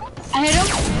 I hit him.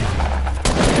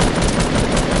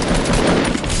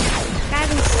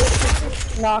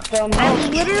 Guys, knocked them.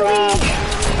 I'm literally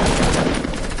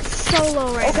so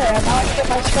low right Okay, I'm about to get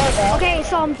my start back. now. Okay,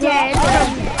 so I'm dead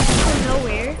from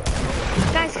nowhere.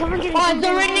 Guys, come and get me. Oh, it's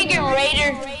the Renegade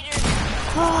Raider.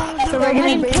 Oh, The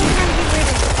Renegade Raider.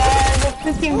 The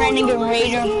freaking Renegade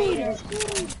Raider.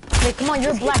 Hey, come on,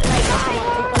 you're Black Knight. Come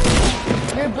on, take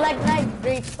us. You're Black Knight,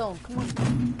 Gravestone. Come on.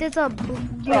 There's a...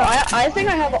 Bro, I think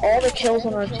I have all the kills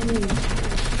on our team.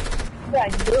 Yeah, I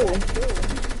do.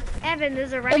 Evan,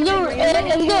 there's a It's Renegade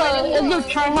Raider. the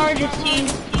tryhardest team.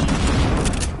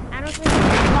 I don't think...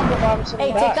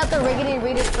 Hey, take out the Renegade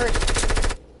Raider first.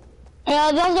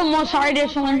 Yeah, that's the most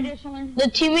hardest one. The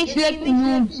teammates like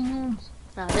noobs.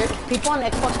 Nah, people on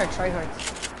Xbox are tryhards.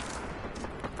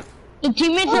 The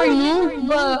teammates are noobs,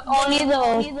 but only the...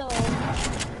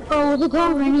 Oh, what's it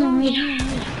called? Renegade.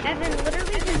 Evan,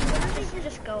 literally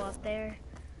just go up there.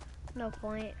 No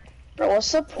point. Bro,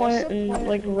 what's the point in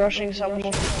like rushing someone?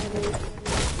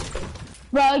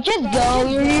 Bro, just go.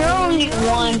 You're only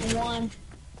one.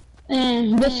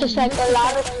 And this is like a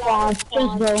lot of fun.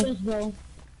 Just go.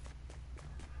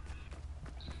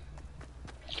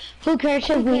 Who cares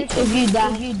if you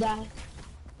die?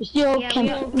 You still can.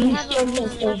 You still can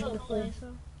stay.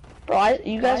 Bro,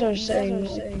 you guys are saying.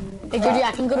 Hey, Judy,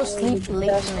 I can go to sleep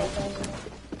late tonight.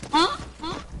 Huh?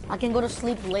 I can go to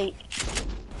sleep late.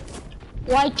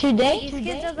 Why today? These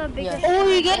kids are the biggest... Oh,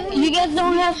 you guys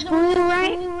don't have school,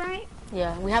 right?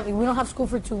 Yeah, we don't have school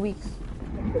for 2 weeks.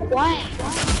 Why?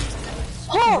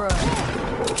 Oh!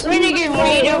 Bruh. Renegade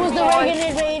Raider. Who was the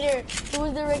Renegade Raider? Who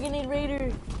was the Renegade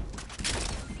Raider?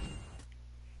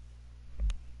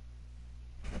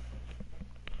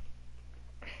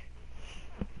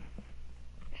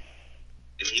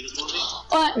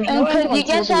 What? Because you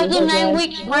guys have the 9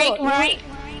 weeks break, right?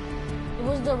 It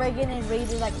was the Renegade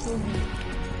Raider that killed me.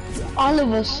 All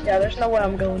of us. Yeah, there's no way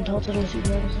I'm going to see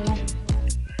guys.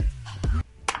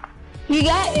 You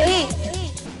got 8.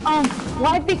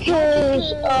 Why?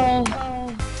 Because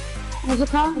what's it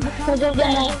called? Because of the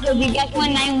 9. Because you guys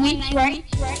went 9 weeks, right?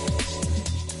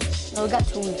 No, we got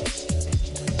 2 weeks.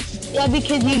 Yeah,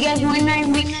 because you guys went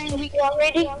 9 weeks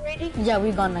already. Yeah,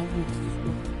 we got 9 weeks.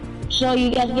 So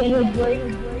you guys get a break.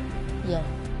 Yeah.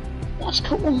 That's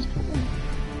cool.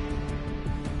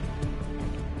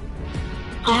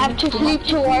 I have to sleep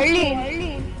too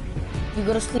early. You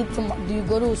go to sleep tomorrow? Do you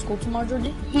go to school tomorrow,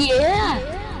 Georgie? Yeah.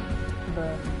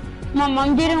 Bruh. My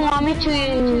mom didn't want me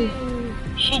to.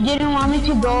 She didn't want me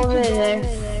to go over there.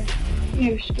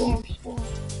 Your school.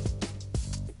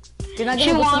 You're not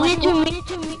She gonna go wanted tomorrow?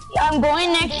 to meet. I'm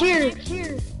going next year.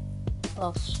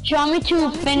 Oh. She want me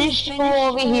to finish school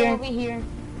over here.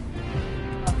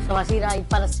 So vas a ir ahí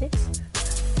para 6?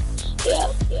 Yeah.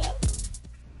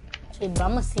 Hey, bro,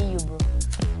 I'm gonna see you, bro.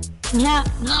 Yeah.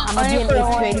 I'm gonna be in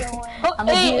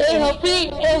 8th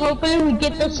grade. Hopefully we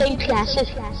get the same classes.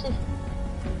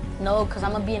 No, cause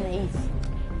I'm gonna be in 8th.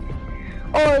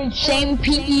 Or same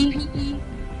PE.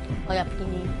 Oh yeah,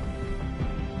 PE.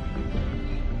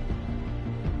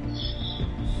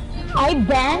 I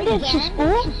banned it to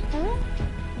school.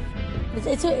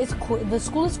 It's cool. The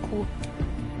school is cool.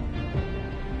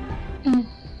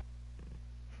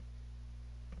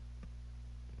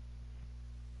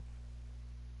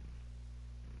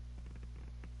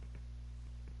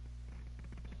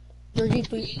 Georgie,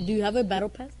 do you have a battle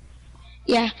pass?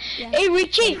 Yeah. Hey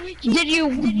Richie, did your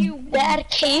dad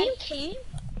came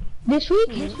this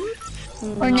week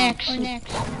or next?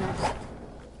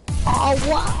 Oh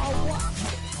wow.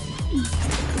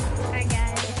 Hi,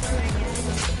 guys.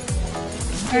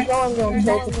 I'm going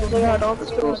to because I got all the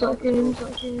skills I can.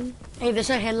 Hey, there's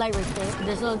a headlight right there.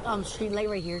 There's a street light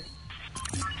right here.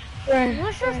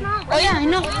 What's just not... Oh yeah, I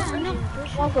know.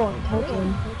 I'm going to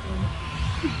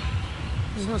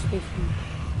There's no space for me.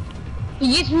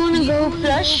 You just wanna go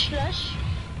flush?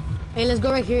 Hey, let's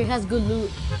go right here. It has good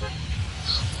loot.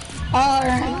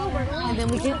 Alright. And then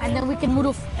we can move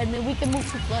to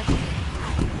flush.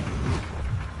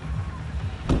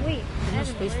 Wait, There's no Evan,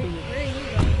 space for you. where are you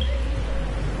going?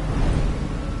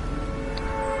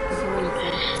 This is really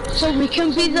cool. So we can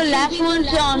be the last ones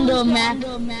on the map.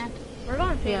 We're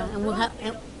going to. Yeah, and we'll have.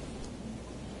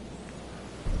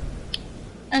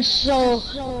 And so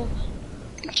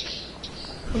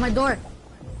For my door.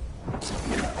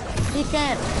 He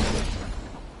can.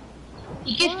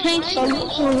 He keeps playing solo,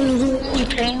 so who you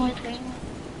playing with?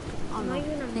 I'm not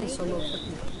even playing solo.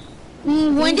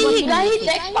 When did he got his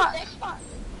Xbox?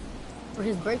 For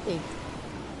his birthday.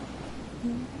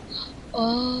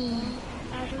 Oh.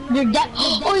 Your dad.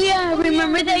 Oh yeah,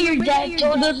 remember that your dad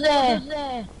told us that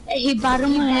he bought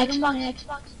him an Xbox.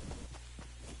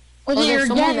 Was it your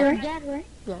dad, right?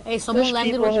 Yeah. Hey, someone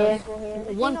landed with us.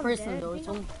 One person though. He's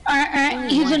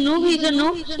a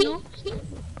noob.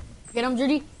 Get him,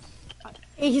 Judy.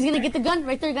 Hey, he's gonna get the gun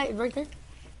right there, guys. Right there.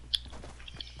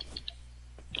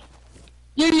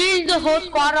 You leave the whole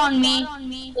squad on me.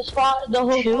 The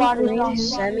whole squad is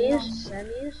on me.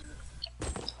 Semis?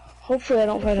 Hopefully I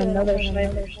don't find another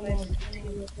sniper.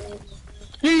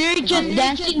 You're literally just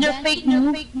dancing the fake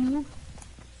noob.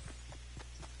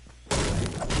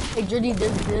 Hey, Judy, the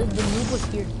noob was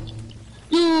here.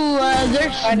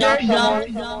 They're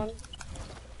done.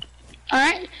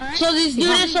 Alright, so this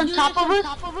dude is on top of us?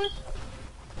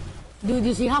 Dude,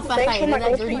 you see how fast Thanks I for my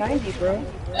ended that, Judy? 90, bro.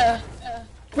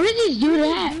 Where did this dude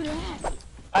at?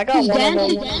 I got He's one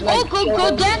dancing. of them. Oh,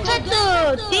 go dance at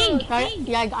the thing.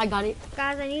 Yeah, I got it.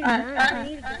 Guys, I need a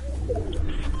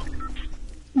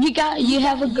gun. You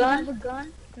have a gun?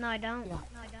 No, I don't. Yeah.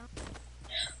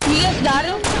 You guys got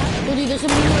him? Judy, there's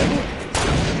somebody right here.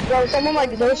 Bro,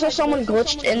 there's just someone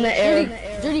glitched in the air.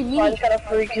 Judy, So I me. just got a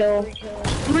free kill.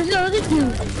 Where's the other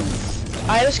dude?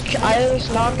 I just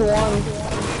knocked one.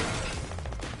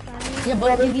 Yeah,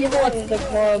 but he's the People only in the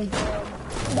club.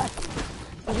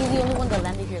 he's the only one that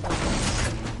landed here, though.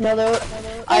 No,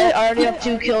 I already have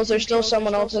 2 kills. There's still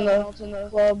someone else in the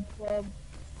club.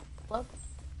 What?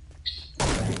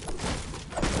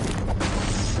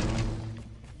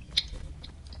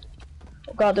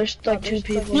 Oh god, there's like 2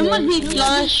 people. You must here. be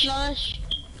flush.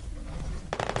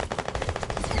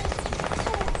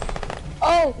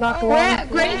 Oh, knocked one.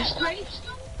 Grace.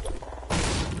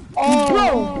 Oh,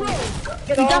 bro.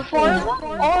 Get You got off 4 me. of them?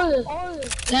 Oh,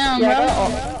 damn, Yeah, bro.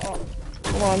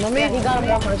 Hold on, let me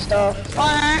get my stuff.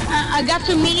 I got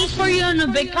some minis for you and a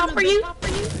big pop for you.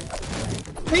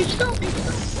 Reach them.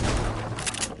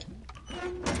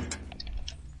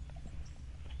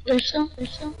 There's some.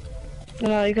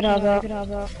 No, you can have that.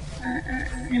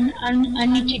 I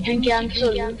need to drink it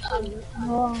until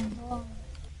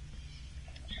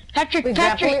Patrick.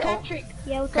 Yeah,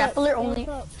 what's Grappler up? only.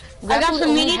 I got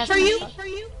some minis for you.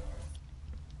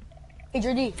 Hey,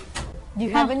 Judy, do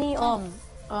you have any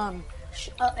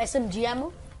SMG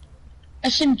ammo?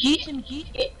 SMG?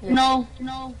 No.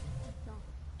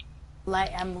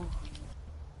 Light ammo.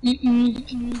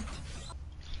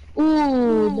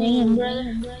 Ooh, damn,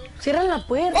 brother. Cierra la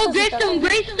puerta. Oh,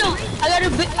 Greystone.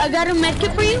 I got a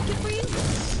medkit for you.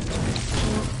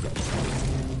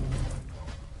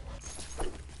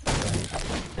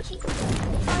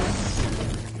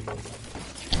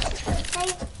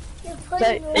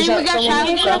 Anyone got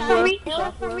shotgun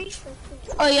for me?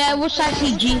 Oh yeah, what's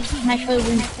ICG? Nice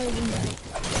over.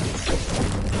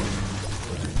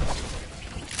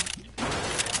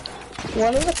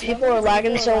 One of the people are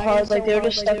lagging so hard, like they were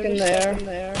just stuck in there.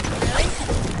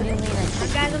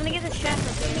 Guys, I'm gonna get the chef.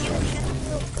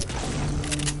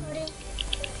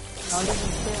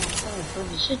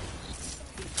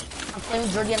 I'm playing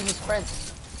with Jordy and his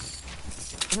friends.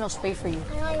 There's no space for you.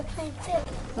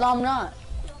 No, I'm not.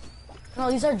 No,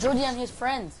 these are Jordy and his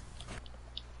friends.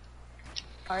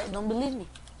 Alright, don't believe me.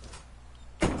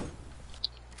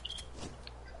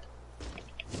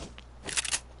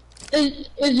 Is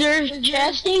there a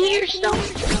chest in here still?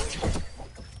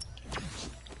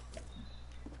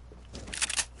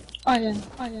 Oh yeah.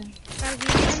 Can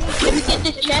we get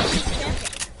this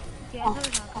chest? Yeah,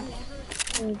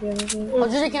 Oh,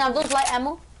 Jordy, can I have those light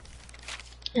ammo?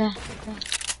 Yeah.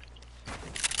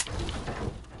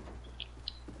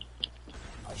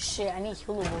 Oh shit, I need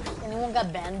healables. Anyone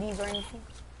got bandies or anything?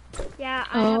 yeah,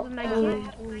 I have a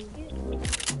medkit.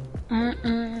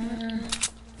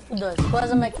 Who does? Who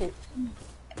has a medkit?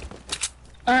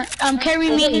 I'm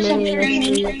carrying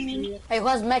minis. Hey, who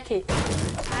has medkit?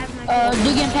 I have my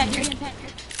Dugan Patrick.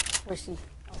 Where's he?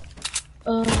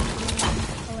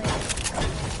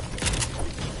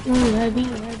 Ooh, heavy.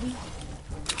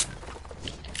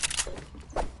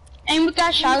 And we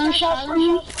got shotgun shots for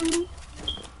you.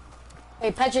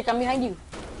 Hey, Patrick, I'm behind you.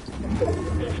 I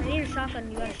need a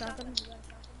shotgun. You got a shotgun?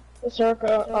 The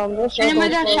circle, Anyone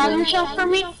got shotgun shots for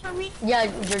me? Yeah,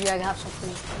 Jordy, I have some for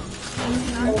you.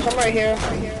 There's some right here.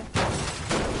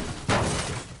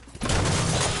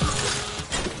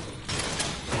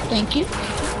 Thank you.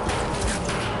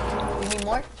 You need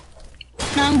more?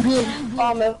 No, I'm good.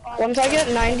 Once I get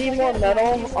 90 more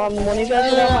metal, when you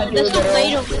guys get out my dual Let's go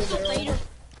barrel. Play-Doh.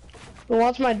 Who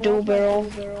wants my dual barrel?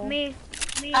 Me.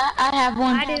 I have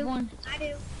one. I do.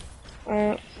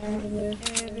 I'm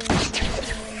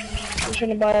trying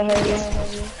to buy a heavy.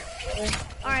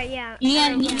 Alright, yeah.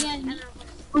 Yeah.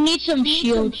 We need some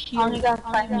shields. I only got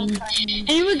 5 minis.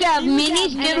 And we got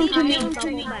minis given to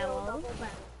me.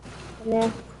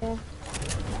 Yeah.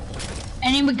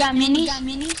 And then we got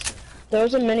minis. There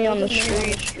was a mini on the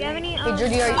street. Do you have any, Hey,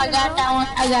 Judy, I got that one.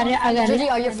 I got it. Judy,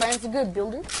 are your friends a good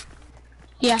builder?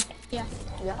 Yeah.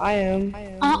 I am.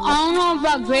 I don't know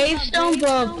about gravestone,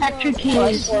 but Patrick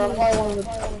is. I'm probably one of the,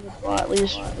 well, at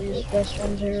least best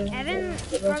ones here. Evan is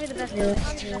probably the best one.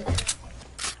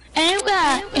 And you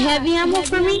got heavy ammo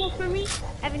for me?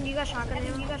 Evan, you got shotgun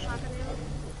ammo?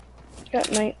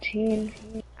 Got 19.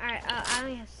 Alright, I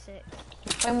only have 6.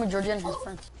 Playing with Jordan and his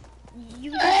friends.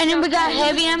 And then we got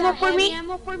heavy ammo for me?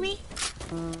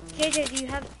 JJ, do you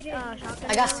have shotgun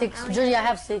I got ammo? 6. only Judy, I have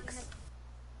have 6.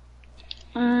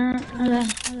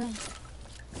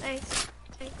 Thanks.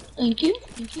 Thank you.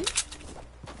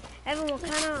 Evan, what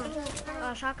kind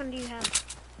of shotgun do you have?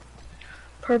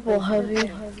 Purple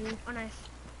heavy. Oh, nice.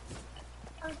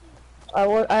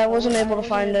 I wasn't able to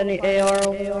find any AR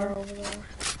over there.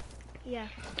 Yeah.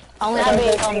 I only have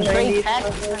a brave pack.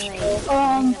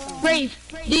 Brave,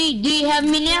 do you have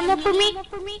mini ammo for me?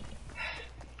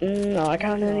 No, I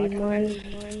kinda need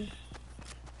mine.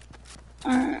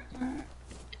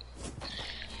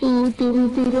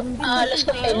 Let's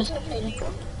go play.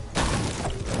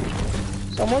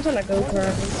 Someone's on a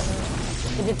go-kart.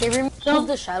 Did they remove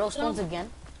the shadow stones again?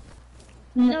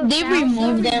 They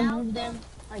removed them.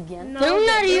 Again? They're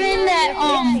not even that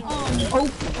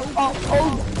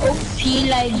OP,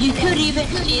 like you could even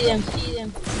see them.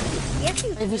 Yes,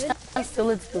 you If you stand still,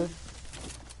 it's good.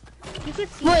 You could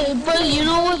see. But you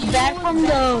know what's bad from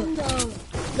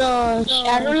the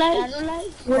shadow lights?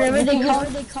 Whatever they call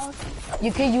it.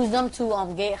 You can use them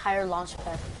to get higher launch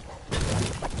pad.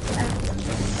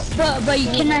 But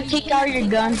you cannot take out your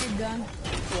gun. Yeah,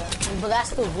 but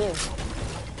that's still good.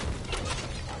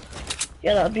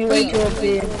 Yeah, that'd be way too OP.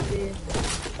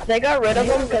 They got rid of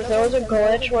them because there was a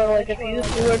glitch where, like, if you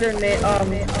threw a grenade,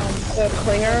 the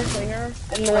clinger,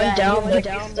 and went down, like,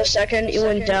 the second you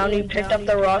went down, you picked up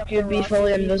the rock, you'd be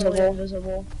fully invisible.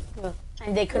 Yeah.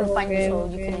 And they couldn't find you, so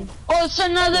you couldn't. Oh, it's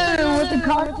another, what's it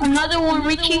called? Another one,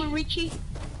 Richie.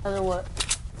 Another what?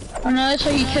 Another,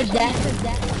 so you could dash.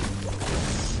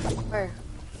 Where?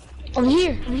 Over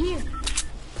here.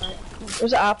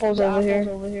 There's apples over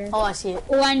here. Oh, I see it.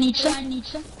 Oh, I need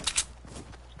some.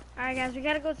 Alright, guys, we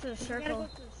gotta go to the circle.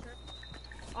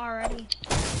 Already.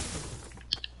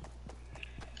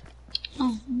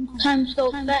 Oh, time's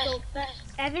so fast.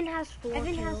 Evan has 4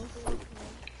 kills.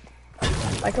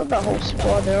 I killed that whole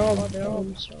squad, they're all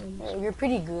dumb. You're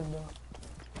pretty good,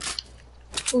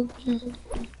 though.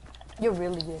 You're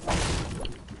really good.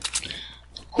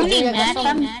 Who need match?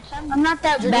 I'm not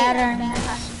that bad.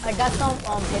 I got some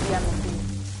heavy ammo for you.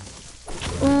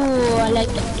 Ooh, I like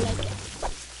it.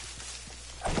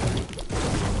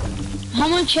 How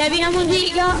much heavy ammo do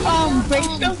you got?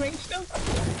 Brimstone?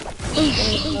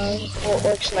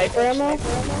 Like sniper ammo?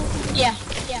 Yeah.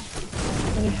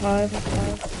 25.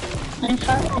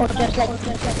 25? Or just like...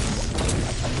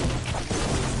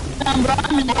 bro,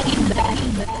 I'm lagging back.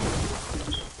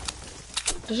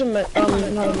 There's a not a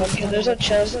medkit, there's a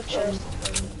chest,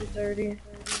 30.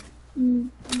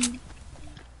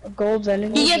 A gold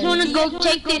vending. You guys wanna go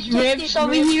take this ribs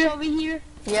over here?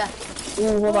 Yeah.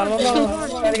 Ooh, hold on.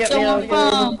 Try to get me a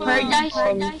gold. Paradise?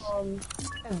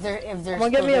 If they're I'm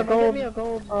gonna get me a gold.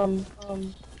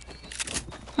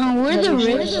 Where's the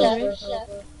ribs at?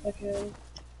 Okay.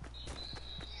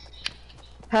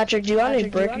 Patrick, do you want any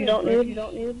brick you don't need?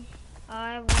 I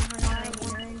have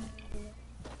 199.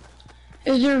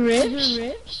 Is there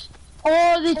ribs?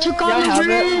 Oh, they took all the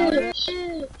ribs.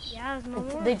 Yeah, there's no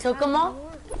more. They took them all?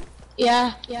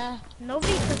 Yeah.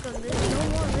 Nobody took them. There's no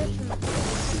more ribs in the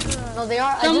No, they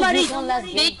are. Somebody,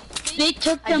 they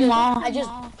took them all.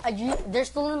 They're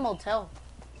still in the motel.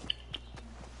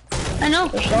 I know.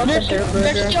 They're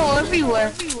still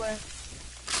everywhere.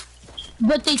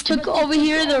 But they took over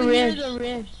here the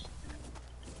ribs.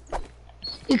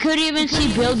 You couldn't even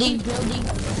see building.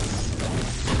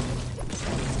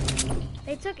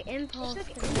 They took impulse.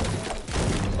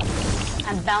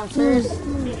 And bouncers.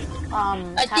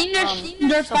 I think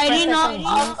they're fighting up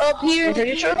here. I'm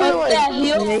pretty sure they're like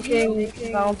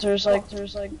making bouncers like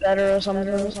better or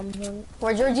something.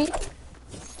 Where, Georgie?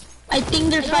 I think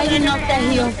they're fighting up that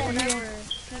hill. Whatever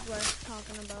people are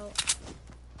talking about.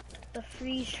 The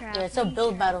freeze trap. Yeah, it's a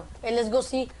build battle. Hey, let's go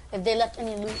see if they left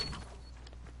any loot.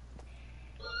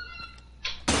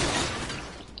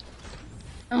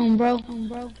 Bro.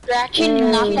 They're actually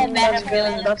not that bad. That's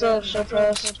good. That's a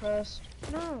suppress.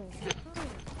 No.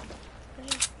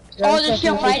 Oh, they're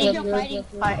still fighting.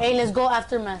 Alright, hey, let's go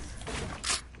aftermath.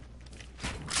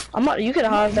 I'm not. You can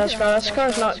have that scar. That scar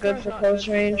is not good for close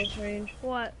range.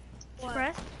 What?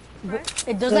 Suppress?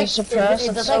 It does The like suppress,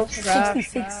 it does it's like so trash.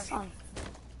 66.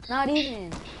 Not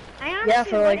even. Yeah,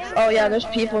 for like. Oh yeah, there's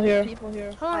people here.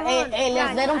 Hold on, Hey, let's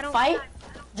guys, let I them don't- fight.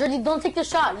 Jordy, don't take the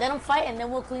shot. Let them fight, and then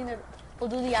we'll clean it. We'll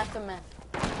do the aftermath.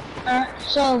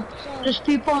 So there's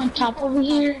people on top over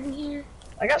here.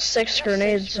 I got 6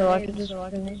 grenades, so I can just.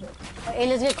 Hey,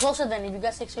 let's get closer then. If you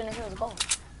got 6 grenades, let's go.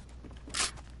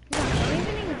 No, don't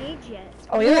even engage yet.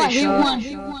 Oh yeah, He shot.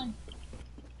 won.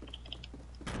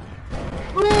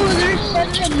 Oh, there's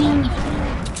such a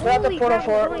noob. We're at the Holy portal crap,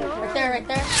 fort. what's going on? Right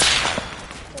there.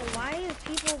 So why is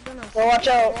people gonna... Well, watch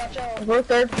out. We're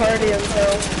third party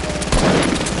until.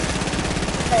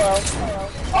 Hello.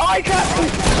 Oh, I got.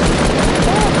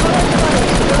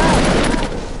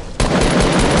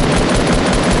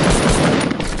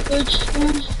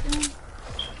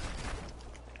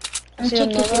 I'm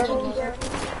taking it.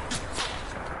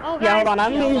 Oh, Yeah, guys, hold on.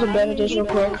 I'm gonna use the bandages real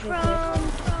people quick.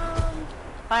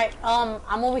 Alright,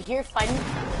 I'm over here fighting.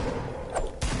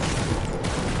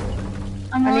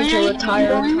 I need to retire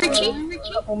Going, for Richie?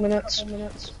 a couple minutes.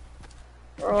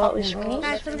 Or at least.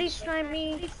 Guys, somebody snipe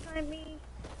me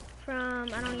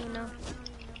from, I don't even know.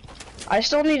 I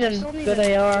still need a good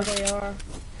AR.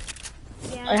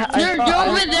 Yeah. They're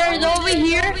over there. They're over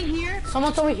here.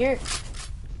 Someone's over here.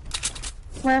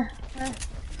 Where?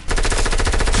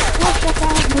 What the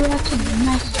fuck? We have to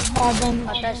mess all them.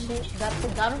 Got that shit.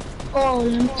 Got him. Oh,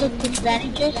 let me take the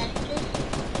bandages.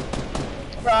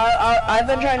 Bro, I've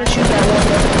been trying to shoot that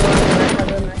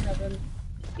one.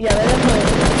 Yeah, they didn't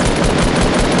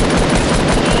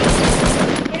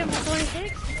Hit him for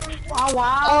 26.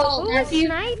 Wow. Oh, Who's nephew.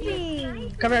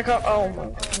 sniping? Come here, come. Oh my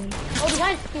god. Oh,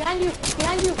 behind you.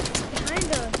 Behind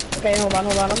us. Okay, hold on.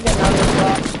 I'm getting out of this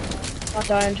box. Not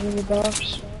dying to the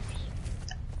box.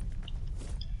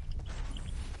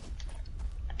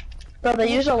 Bro,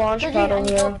 they use a launch pad over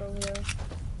there.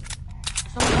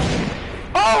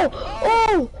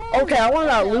 Oh! Okay, I want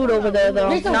that loot over there though.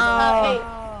 Rito,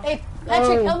 Nah. hey,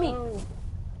 Patrick, Oh. help me.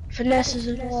 Finesse is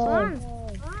Come involved.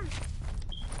 on.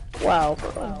 Wow,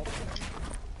 bro.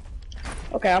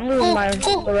 Okay, I'm losing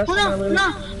the rest of my loot.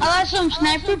 No. I got some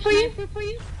sniper for you.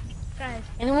 Guys,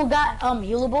 Anyone got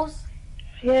healables?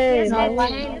 Yay. I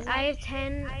have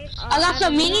 10. I got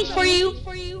some minis for you.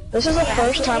 This is the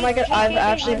first time I've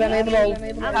actually been able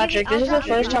to, Patrick, this is the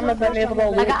first time I've been able to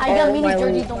loot I got all my minis,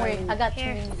 Jordy, loot. don't worry. I got 2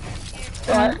 minis.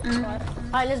 What?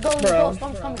 Alright, let's go. Bro.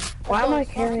 Storm's coming. Why am I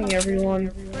carrying everyone?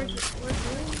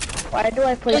 Why do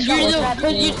I play Cause you so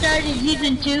started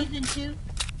season 2.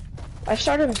 I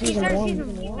started in He season started 1.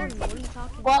 season 1. What are you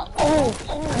talking about? Well,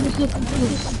 I'm so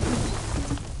confused.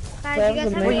 Guys, you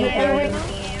guys have any ammo right now?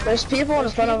 There's people in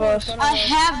front of us. I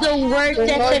have the worst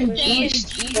There's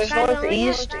SMGs. There's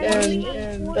northeast and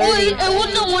Oh, it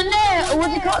was the one that,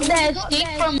 what's it called, that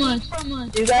escaped from us.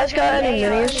 you guys got any I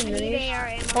minis? need AR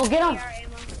ammo. Oh, get him.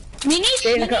 Minis?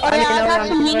 Jaden, Oh yeah, I got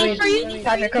some minis for you.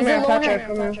 Patrick, come He's a here, loner. Patrick,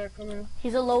 come here.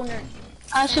 He's a loner.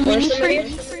 I got some Where's minis the for you.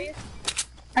 minis?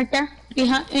 Right there.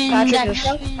 Behind, in Patrick that just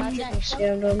truck.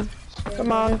 scammed him.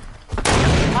 Come on.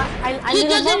 I He need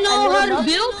doesn't him up. know I how need to him up.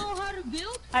 build.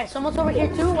 Alright, someone's over here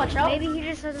too. Watch out. Maybe he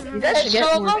just doesn't You have guys should get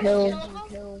So more kills.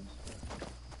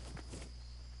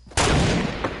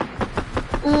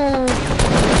 Ooh,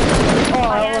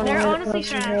 Oh, Yeah, they're I honestly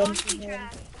want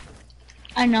trash.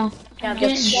 I know. Yeah,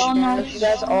 Get get down now. You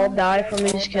guys all die from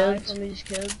these kids.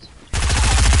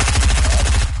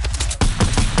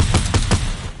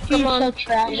 Come on. So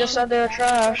trash. You just said they were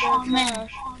trash. Oh man.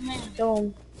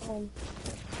 Kill them.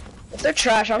 If they're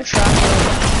trash, I'm trash.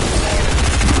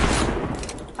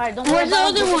 Alright, don't worry Where's the about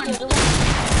other him. one?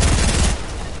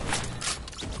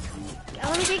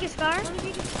 Let me take a scar. Mine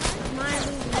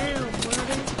now,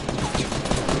 brother.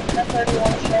 That's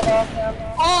 31 shut off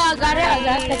now. Oh, I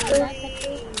got it.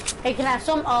 Hey, can I have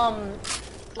some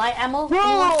light ammo? Bro,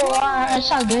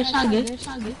 it's all good.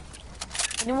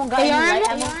 Anyone got AR any light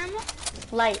ammo? ammo?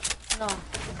 Light. No.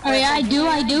 Oh yeah, I do.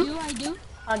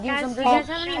 I'll give you Guys, some do you guys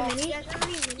have any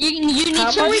minis? You need How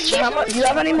some, much? Richie? How much? You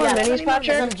have any more Yeah. minis,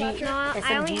 Patrick? SMG. No,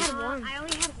 I only SMG. had one.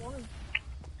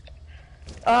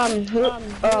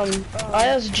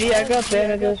 ISG, I got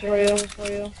bandages for you.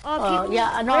 Oh, people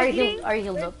Yeah, no, already breaking?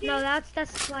 healed up. No, that's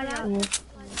slide out.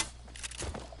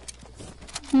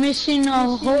 Missing a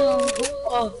whole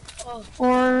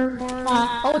or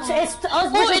Oh, it's us oh,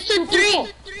 versus it's a 2 3. people.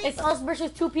 It's us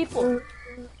versus 2 people.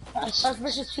 Us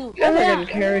versus 2. You guys are getting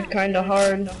carried kinda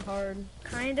hard.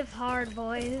 Kind of hard,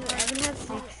 boys. Evan has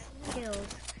 6 kills.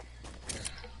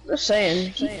 Just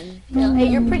saying. Yeah, hey,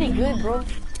 you're pretty good, bro.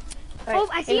 Oh,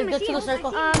 I see him, I Let's see go to the him.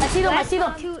 circle. I see them, I see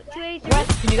them. 283.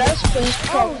 Can you guys please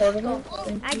talk over?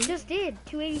 I just did.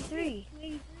 283.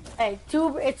 Hey,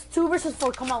 it's 2 versus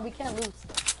 4. Come on, we can't lose.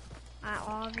 I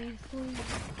obviously.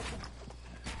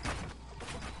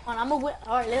 Come on, I'm gonna win.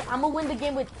 Alright, I'm gonna win the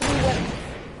game with 3 weapons.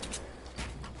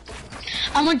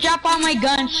 I'm gonna drop all my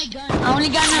guns. I only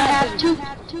got have 2.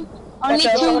 Only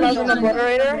Okay, 2. someone has an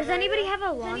obliterator? Does anybody have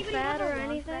a launch pad or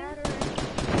anything?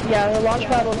 Yeah, the launch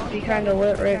pad would be kinda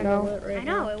lit right now. I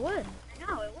know, it would.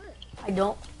 I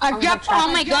don't. I dropped all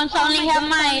my guns. I only have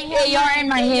my AR and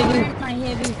my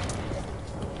heavy.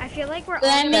 I feel like we're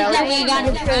That all means that we got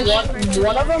it first.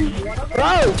 One of them?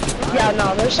 Bro! Yeah,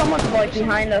 no, there's someone like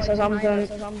behind us or something.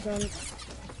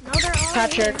 No, they're all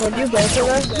Patrick, would you go for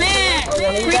this? Man, Or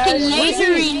one of you freaking guys?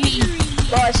 lasering me.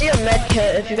 Bro, I see a med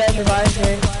kit if you guys revive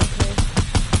me.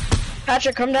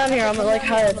 Patrick, come down here. I'm like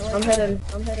hide. I'm hidden.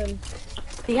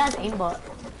 He has aimbot.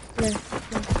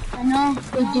 I know,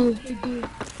 they do.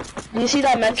 Do you see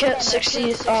that med kit?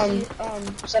 60,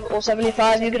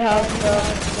 75. You could have.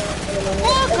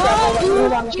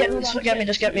 Hold on, just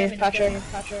get me, Patrick.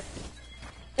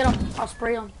 Get him. I'll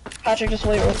spray him. Patrick, just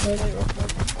wait real quick.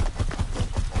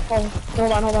 Hold on.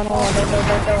 Don't.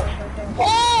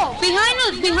 Oh, behind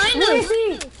us. Where is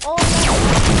he? Oh,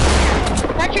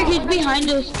 Patrick, he's behind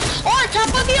us. Oh, on top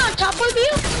of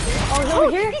you. oh, he's over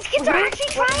here. These kids are actually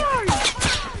tryhards!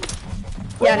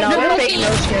 Yeah, no, they're fake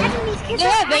no skin. These kids They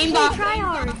are have actually aimbot.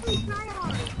 tryhards!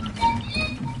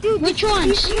 Dude, Which ones?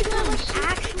 these kids are like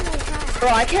actual tryhards. Bro,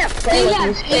 I can't play They with have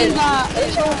these kids. aimbot.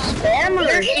 They're so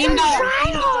spammers.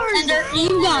 And they're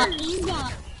aimbot.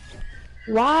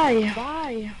 Why?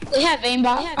 They have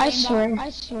aimbot. I swear.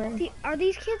 Are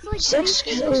these kids like 6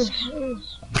 kills.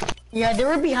 Yeah, they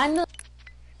were behind us.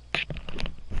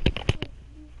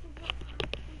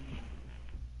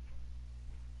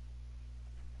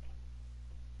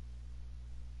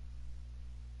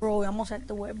 Bro, we almost had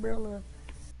the wet bro.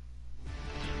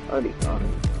 Already got it.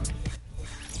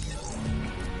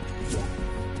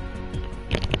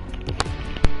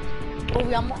 Bro,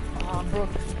 we almost. Bro.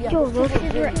 Yeah, Yo, those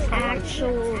kids are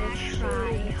actual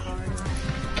tryhards.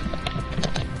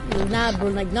 Nah, bro,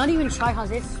 like not even tryhards.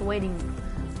 They're sweating.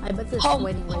 I bet they're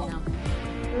sweating right now.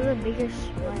 They're the biggest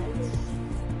sweats.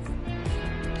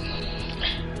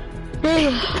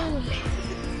 Dude,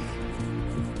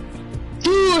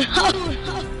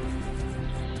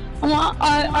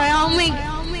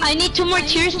 I need 2 more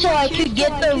tiers till I could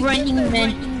get the running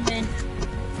man.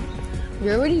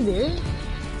 You're already there?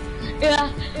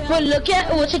 Yeah, but look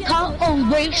at what's it called on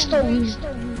Gravestone.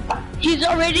 He's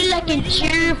already like in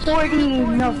tier 40.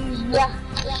 No, yeah,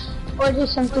 40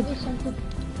 something.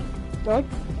 What?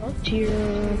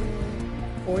 Tier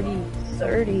 40,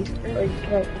 30,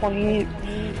 like 28.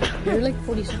 You're like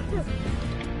 40 something.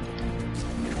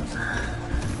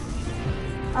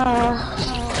 I'm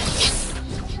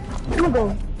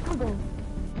gonna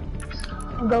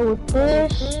go with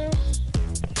this.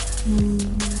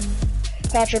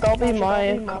 Patrick, I'll be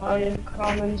my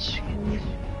common skins.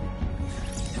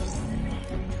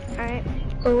 Alright.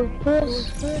 Go with this.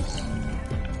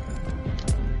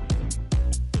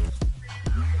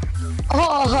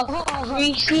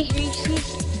 Greasy.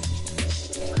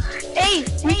 Hey,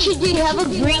 Richie, do you have a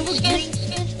green skin?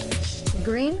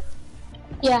 Green?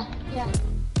 Yeah.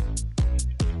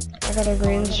 I got a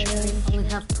green skin. I only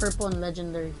have purple and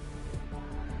legendary.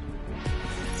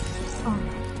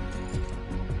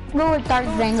 Go with Dark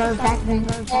Vanguard, Black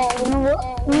Vanguard.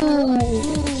 Ooh,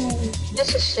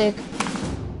 this is sick.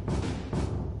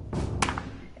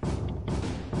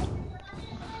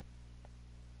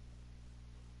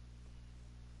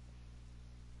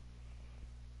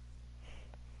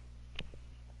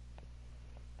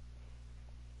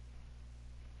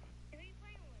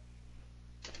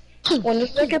 When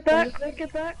does it get back?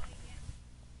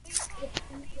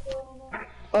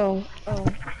 Oh.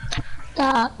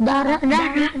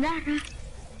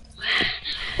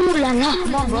 Ooh la la.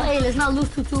 Come on, bro. Hey, let's not lose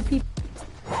to 2 people.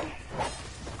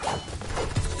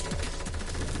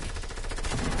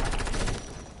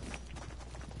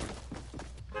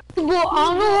 Bro, I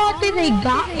don't know what they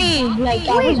got me. Like,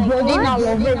 I was building all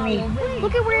over me.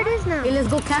 Look at where it is now. Hey, let's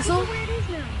go castle. Where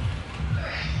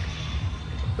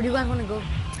do you guys want to go?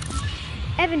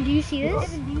 Evan, do you see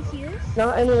this?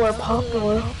 Not anywhere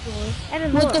popular.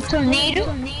 Evan, With look. the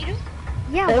tornado?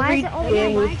 Yeah, why Every is it all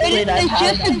game over? we played, I It's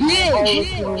had just a all glitch. the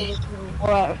kills.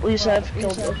 Or at least I've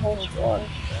killed the whole squad.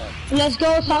 Let's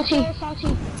go, Saucy.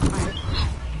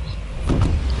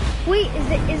 Wait,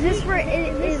 is this where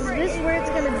it's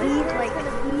gonna be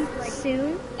like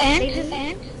soon? And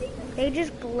They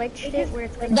just glitched it where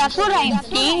it's gonna that's be what soon. I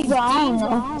think, but I don't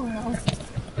know.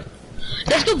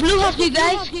 Let's go blue house, you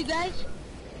guys.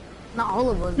 Not all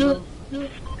of us, Blue. bro.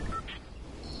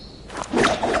 I'm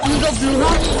gonna go blue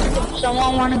house.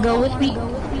 Someone wanna go with me?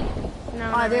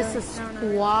 No, Ah, no, there's no, a no.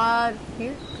 squad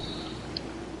here.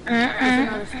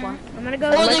 Uh-uh. Squad. I'm gonna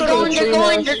go. Oh,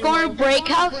 they're going to break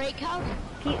house.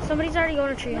 Somebody's already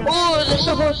going to tree house. Oh, there's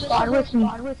a whole squad with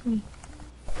me.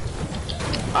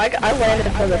 I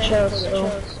landed for the chest, so.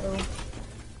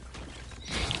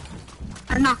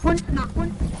 I knocked one.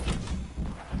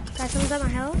 Guys, someone's at my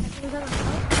house.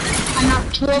 I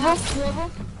knocked two of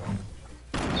them.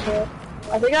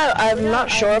 I think I'm not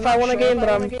sure if I won a game, but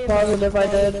I'm positive I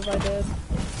did.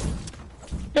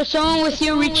 There's someone with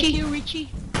you, Richie.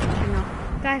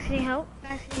 Guys, can you help?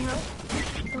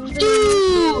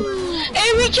 Dude!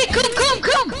 Hey, Richie,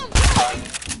 come!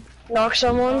 Knock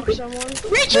someone.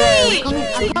 Richie!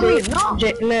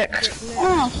 Nick.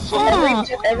 Oh, fuck.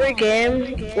 Every game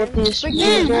with these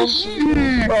people,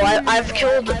 bro, I've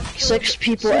killed 6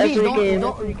 people every game,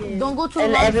 Don't go to the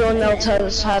and lobby. everyone else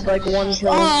has had like 1 kill.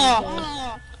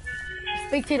 Oh.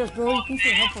 Spectators, bro, you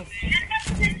can help us.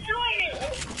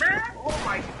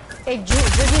 Hey, Jordan,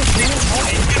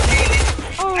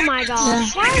 Oh my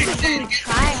gosh, why is there so many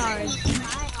tryhards?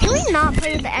 Can we not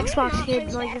play with the Xbox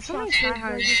kids? Like, there's so many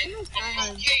tryhards.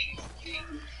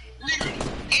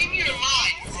 In your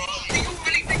mind, bro, do you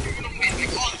really think you're gonna win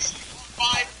because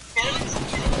 5 birds?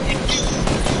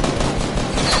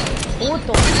 what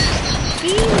the?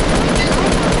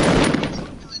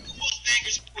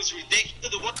 Was ridiculous.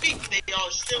 The one thing they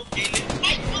are still dealing.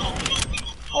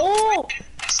 Oh!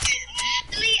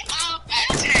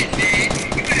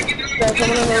 There's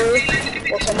someone in the roof,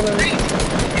 or someone in the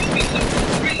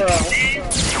bro.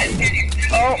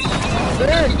 Oh,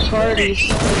 they're parties.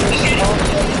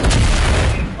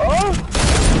 Oh!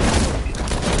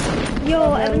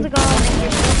 Yo, Evan's a god.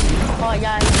 Oh,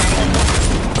 yeah.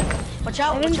 Watch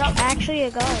out, Evan's watch out. actually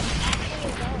a god.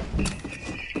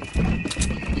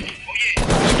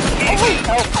 Oh, wait.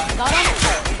 Got him.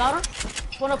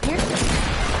 One up here.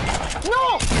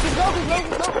 No! He's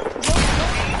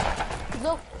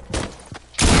low.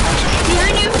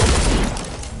 Behind you.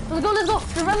 Let's go.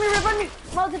 Run me.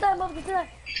 Mom, get that.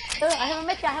 I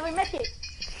haven't met it.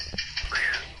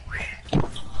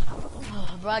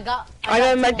 Oh, bro, I got I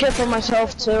got a medkit for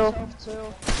myself too.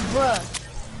 Bruh.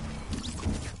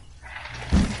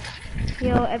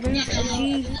 Yo, Evan's a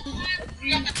G.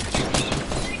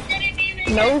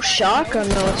 No shotgun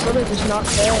though, it's literally just not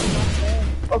fair.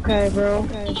 Okay, bro.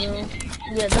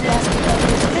 Yeah, the last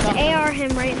Just AR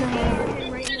him right in the head.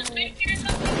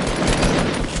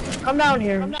 Come down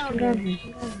here.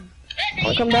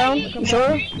 Wanna come down? You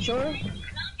sure?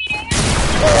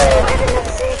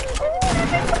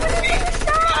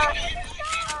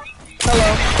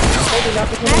 Hello.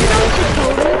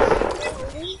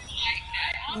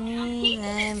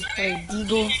 and play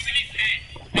Deagle.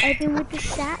 Evan with the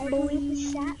shot, boy.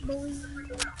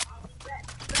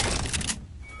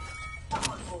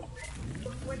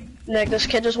 Nick, this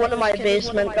kid just went to my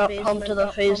basement, got pumped to the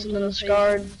face, and then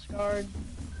scarred.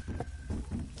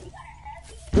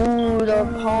 Ooh, the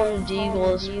palm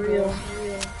deagle is real.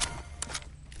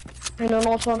 And then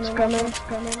also one's coming.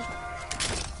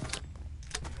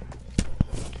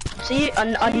 See,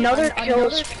 another kill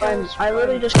is fun. I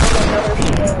literally just got another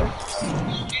kill.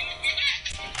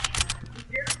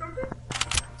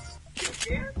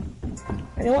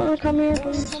 Anyone wanna come here?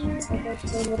 Please? Let's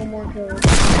a little more kills.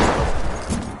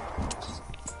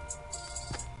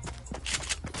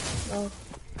 No.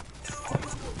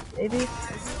 Maybe?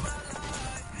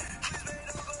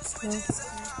 No.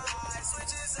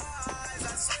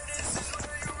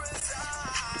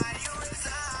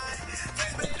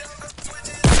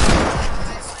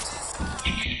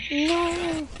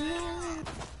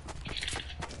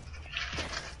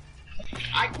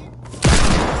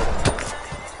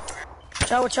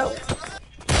 Watch out.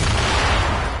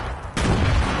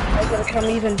 I gotta come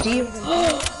even deep.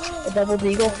 A double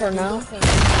deagle for now.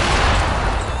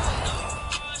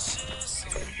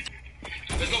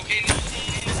 Let's go, Katie.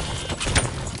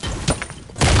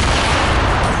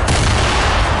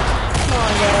 Come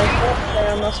on, guys.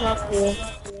 Damn, that's not cool.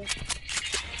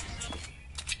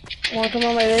 Wanna come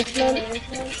on my basement?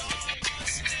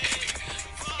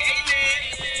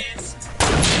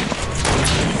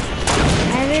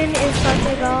 Evan is such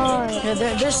a god. Yeah,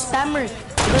 they're spammers.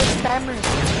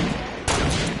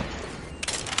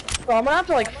 Bro, I'm gonna have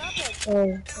to like.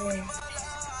 Oh.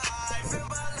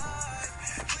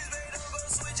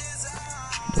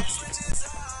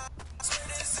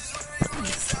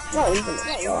 Not even a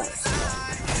squad.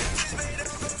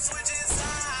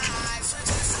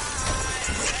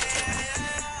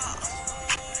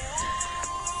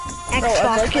 Bro,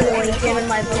 I like it when it's in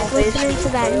my little face. Listening to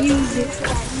that music.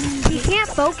 You can't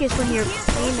focus when you're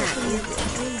playing that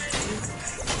music.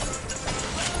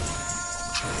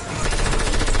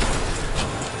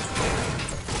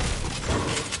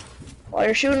 While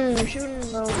you're shooting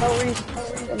without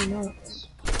reason.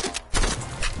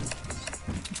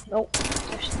 Nope.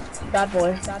 Bad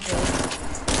boy.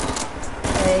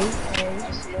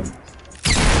 Hey.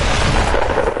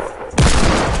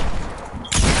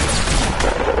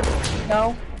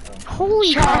 No.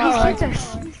 Holy crap!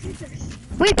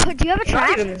 Wait, do you have a trap?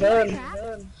 Not even good.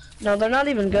 No, they're not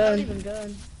even good.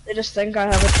 They just think I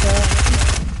have a trap.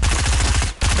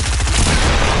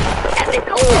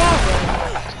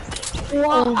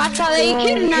 Well, I thought they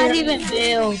could not even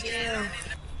build.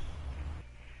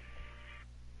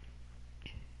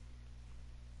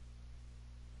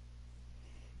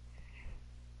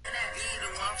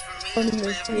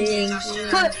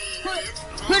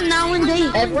 But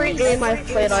nowadays, Every game I've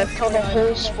played, I've killed a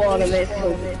whole squad and they've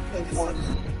killed one.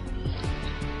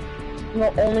 I'm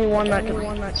the only one that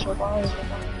can survive.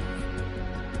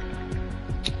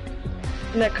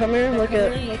 Nick, come here, look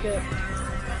at.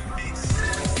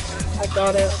 I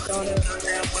got it. Got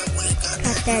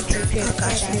that trick.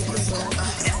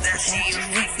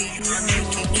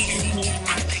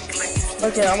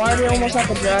 Okay, I'm already almost at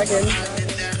the dragon.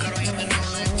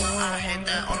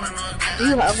 Do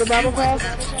you have the battle pass?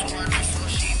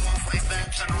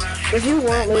 If you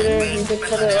want later, you can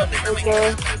put it up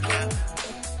before.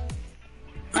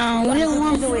 what do you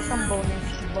want? Away from bonus.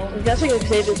 I'm guessing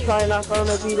Xavier's probably not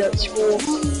gonna be at school.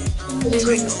 He's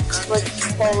in, like,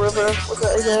 Fall River with the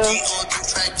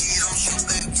idea.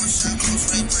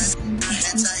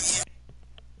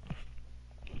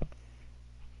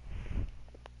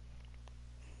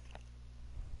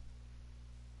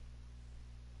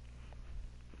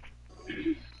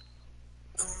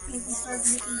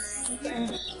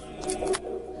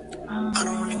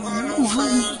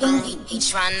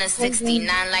 Each run a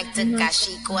 69 like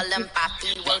Takashi, call him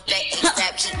Papi, work the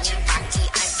ASAP, keep me rocky.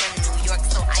 I'm from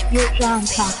New York, so I'm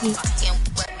fucking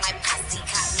with my posse,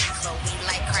 caught me Chloe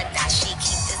like Kardashian,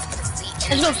 keep this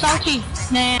pussy in Let's go salty.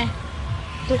 Nah.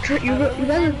 You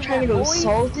guys are trying to go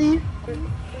salty?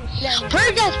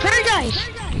 Paradise.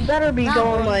 You better be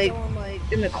going, like,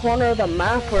 in the corner of the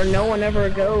map where no one ever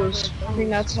goes. I think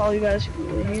that's all you guys can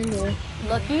really handle.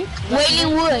 Lucky?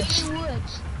 Waiting Woods.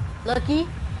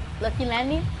 Lucky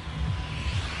landing?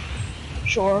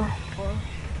 Sure.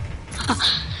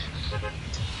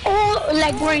 Oh,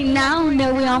 like right now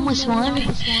that we almost won.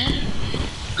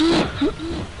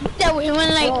 That we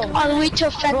went like all the way to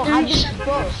factories.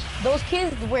 Bro, those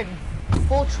kids were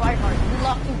full tryhard. We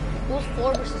locked in. It was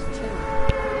 4 versus 2.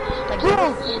 Like, Bro,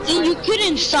 you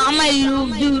couldn't stop my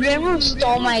loot, dude. Everyone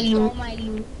stole my loot.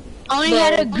 I only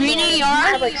had a green AR,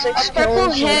 I had like 6 a purple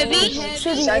kills. heavy.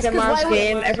 Second last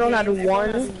game, everyone had 1,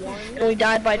 and we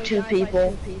died by 2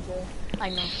 people. I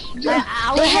know.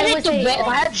 They had it to bet.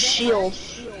 I had shield.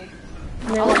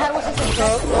 All I had was just a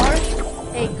star,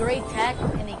 a gray tack,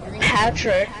 and a green.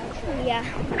 Patrick, Yeah.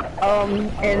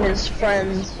 and his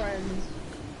friends.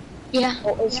 Yeah.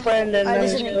 Well, his friend and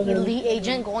There's his an cousin. elite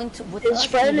agent going to with His us.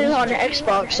 friend is on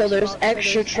Xbox, so there's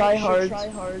extra tryhards.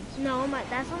 No,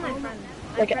 that's not my friend.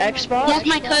 Like Xbox? That's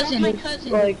my cousin.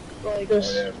 Like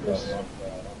this.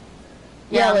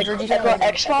 Yeah, like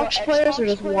Xbox players are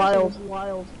just wild.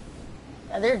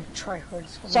 Yeah, they're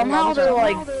tryhards. Somehow they're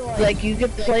like you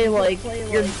could play like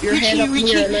your hand up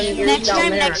here and then yours down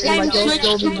there. Next time, and, like, switch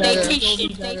they'll to be better.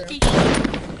 PlayStation.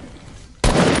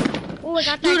 Oh, I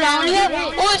got that Dude, I only guy. have.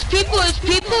 Oh, it's people.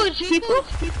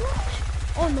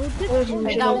 Oh, no,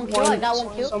 I got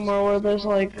one kill. Somewhere where there's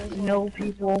like no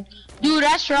people. Dude,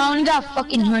 that's where I only got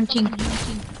fucking hunting.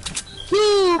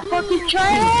 Dude, fucking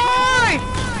try hard!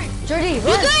 Dirty, You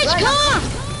run, guys, run.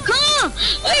 come!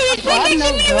 Wait, it's fucking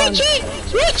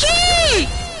Richie!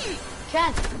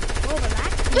 Can't.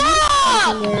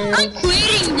 Stop! I'm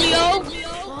quitting, yo!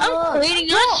 I'm quitting,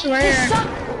 I swear.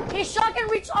 His shot can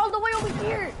reach all the way over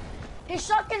here. His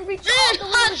shot can reach all the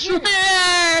way I over here.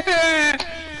 swear!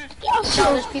 Y'all so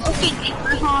there's people. fucking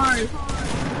hard.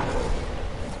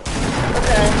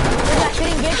 Okay. I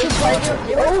couldn't get you, bro.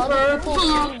 There were other people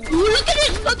shooting. Look at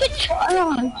this fucking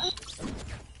tryhard.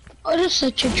 Oh, that's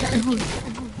such a tryhard.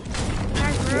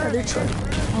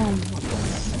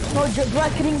 No, bro, I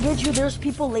couldn't get you. There's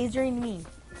people lasering me.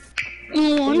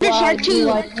 No wonder Why start do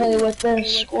I to. play with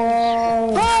this squad?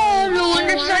 Oh, no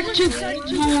wonder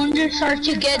start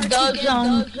to get dubs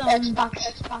on Xbox.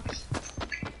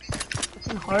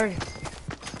 hard.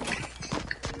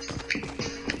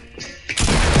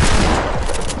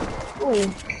 Ooh.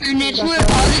 And that's where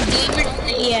all the gamers,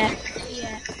 yeah.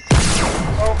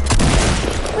 Oh!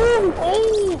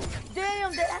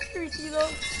 Damn, the accuracy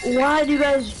though. Why do you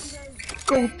guys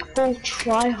go full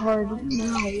try hard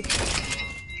now?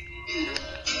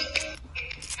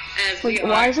 Like,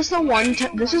 why is this the one?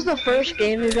 This is the first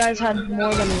game you guys had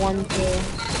more than one kill.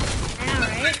 I know,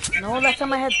 right? No, last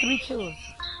time I had 3 kills.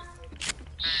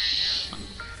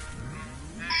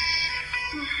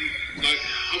 Like,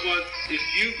 how about if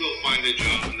you go find a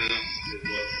job now?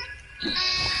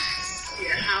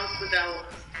 Your house without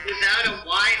a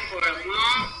wife or a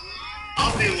mom?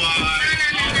 I'll be wise.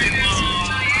 I'll be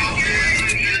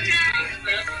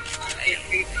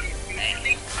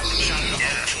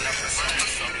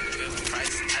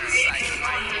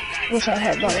Wish I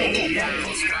had money.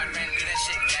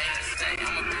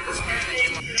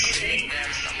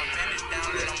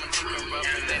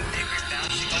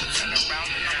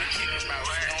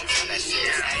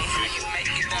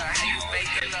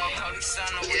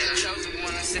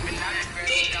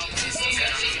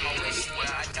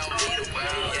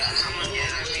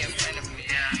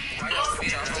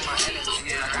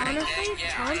 Honestly,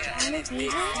 punch on his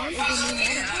music is a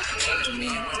new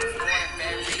meta.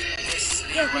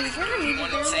 Yeah, can you turn the music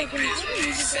down? Like, can you turn the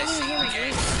music down? I don't hear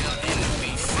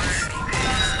my voice.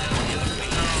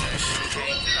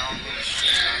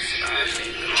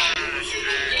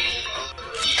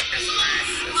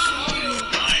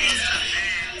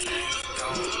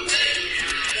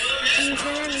 Can you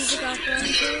turn that music off, bro? Turn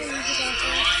the music off,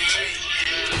 bro.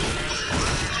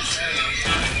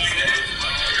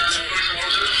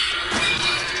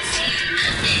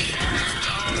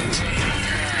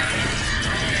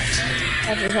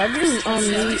 How do you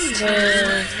unmute the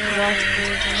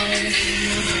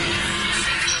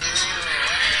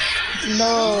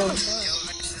No.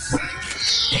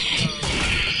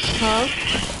 Huh?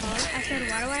 I said,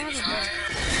 why do I have a book?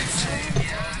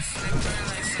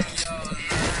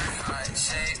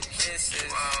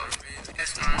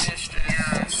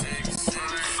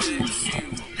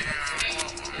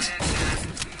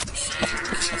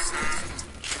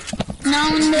 Now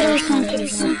and there's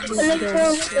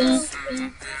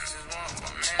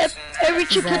every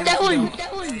you put that one.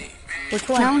 Which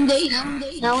one?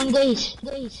 Nowadays.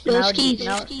 Those keys.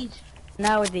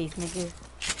 Nowadays, nigga.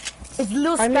 It's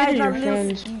Lil I Sky, made not your Lil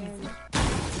friends. Ski.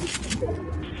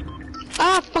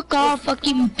 Ah, fuck off,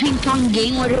 fucking ping pong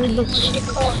game, whatever this shit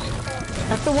called.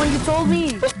 That's the one you told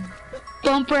me.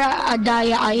 Bumper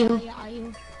Adaya Ayo.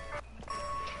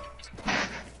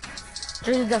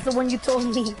 Drizzy, that's the one you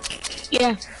told me.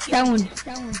 Yeah, that one.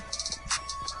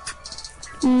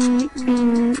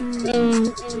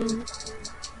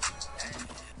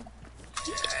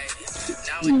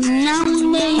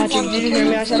 Nowadays. Patrick, did you hear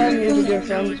me? I said I muted your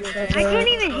friends. I can't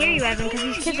even hear you, Evan, because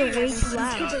these kids are way too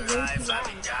loud.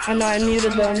 I know, I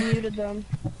muted them.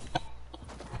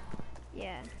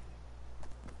 Yeah.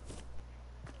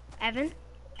 Evan?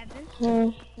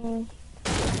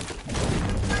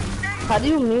 How do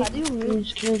you mute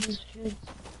these kids?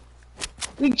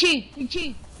 Richie.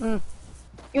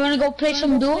 You wanna go play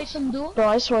some duel? Bro,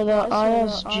 I swear that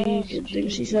ISG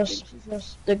thinks he's just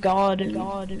the god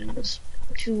and this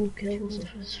 2 kills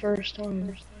his first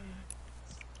time.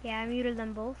 Yeah, I muted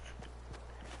them both.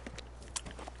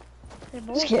 They Just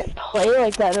both. can't play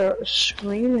like that, they're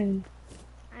screaming.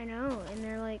 I know, and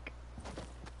they're like,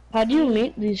 How do you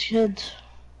mute these kids?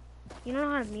 you don't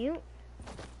know how to mute?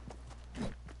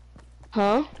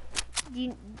 Huh?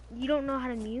 You don't know how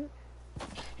to mute?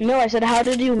 No, I said how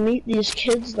did you meet these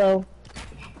kids though?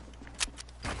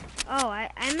 Oh, I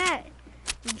met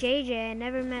JJ. I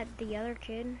never met the other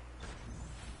kid.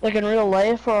 Like in real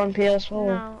life or on PS4?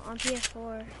 No, on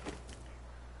PS4.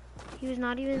 He was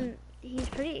not even. He was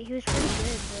pretty good,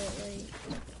 but like,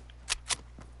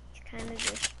 he's kind of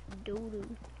just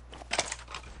doo-doo.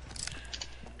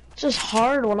 It's just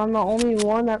hard when I'm the only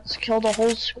one that's killed a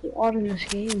whole squad in this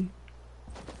game.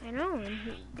 I know, and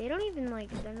they don't even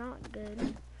like. They're not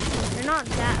good. They're not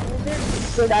that old.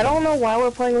 Dude, I don't know why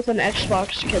we're playing with an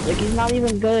Xbox kid. Like he's not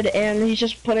even good, and he's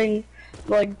just putting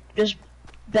like just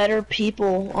better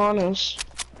people on us.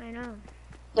 I know.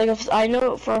 Like if I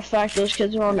know for a fact those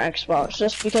kids are on Xbox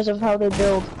just because of how they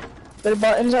build. Their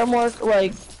buttons are more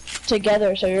like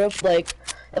together, so you're like,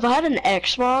 if I had an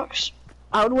Xbox,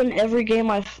 I would win every game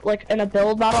like in a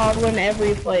build battle. I would win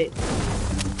every fight.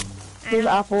 There's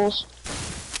apples.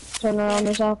 Turn around,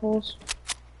 there's apples.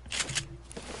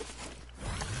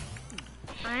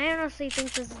 I honestly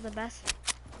think this is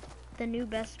the new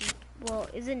best. Well,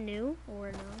 is it new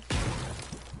or no?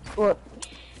 What?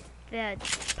 that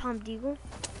Palm Deagle?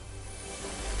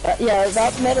 Yeah,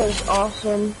 that meta is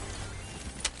awesome.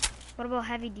 What about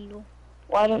Heavy Deagle?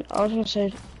 Well, I was gonna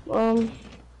say,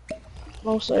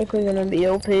 most likely gonna be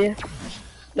OP.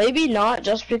 Maybe not,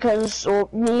 just because, or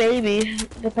maybe,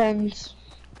 depends.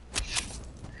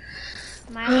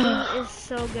 My team is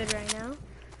so good right now.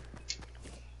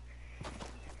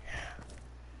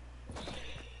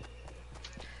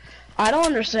 I don't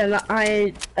understand that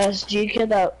ISG kid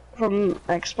that from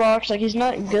Xbox, like he's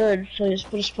not good, so he's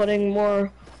just putting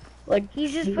more, like,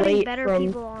 he's just putting weight better from,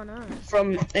 people on us.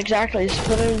 Exactly, he's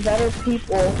putting better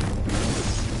people,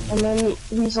 and then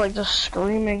he's like just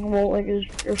screaming, won't like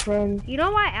your friend. You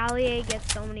know why Allier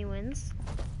gets so many wins?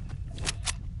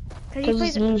 Because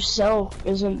his new self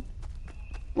isn't,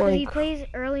 like... he plays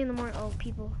early in the morning. Oh,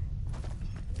 people.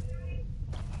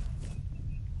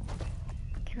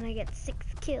 Can I get 6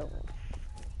 kills?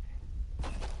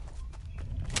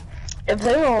 If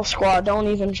they were all squad, don't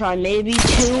even try. Maybe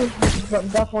 2,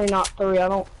 but definitely not 3. I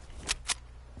don't...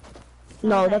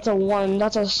 No, that's a 1.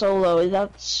 That's a solo.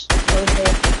 That's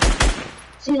perfect.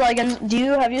 See, like,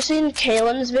 have you seen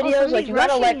Kaylin's videos? Like, you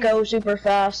gotta let go super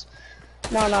fast.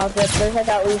 No, there's like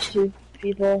at least 2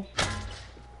 people.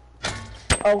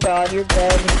 Oh god, you're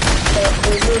dead.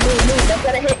 Move, that's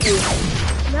gonna hit you.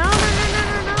 No.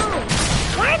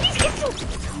 Why are these kids so...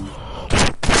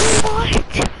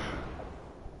 What?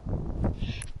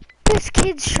 This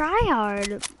kid's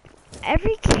tryhard.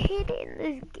 Every kid in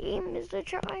this game is a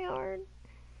tryhard.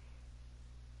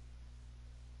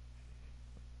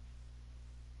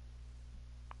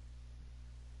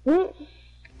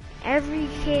 Every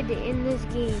kid in this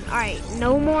game. Alright,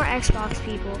 no more Xbox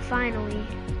people, finally.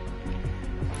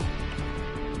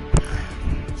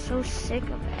 So sick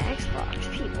of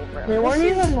Xbox people, bro. They weren't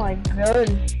even like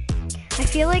good. I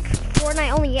feel like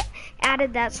Fortnite only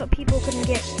added that so people couldn't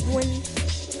get wins.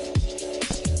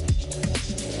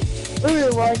 Ooh,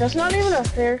 like that's not even a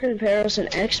fair comparison.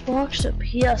 Xbox to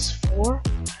PS4.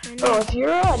 Bro, if you're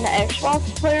an Xbox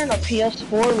player in a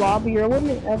PS4 lobby, you're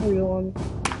winning everyone.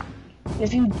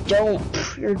 If you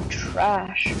don't, you're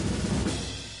trash.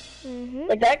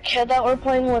 Like that kid that we're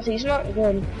playing with, he's not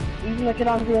good. Even the kid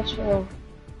on PS4.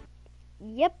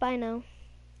 Yep, I know.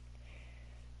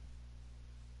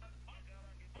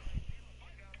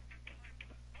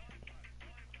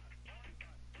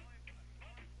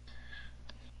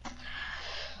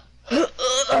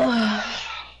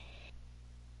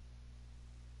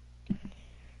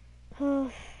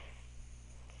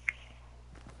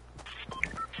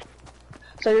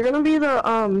 So you're gonna be the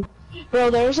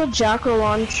bro, there's a jackal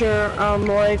launcher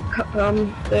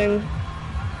thing.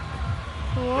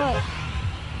 What?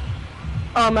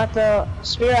 At the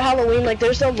Spirit Halloween, like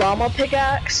there's the llama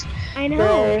pickaxe. I know.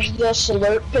 There's the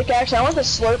slurp pickaxe. I want the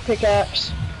slurp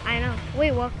pickaxe. I know.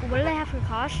 Wait, what do they have for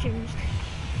costumes?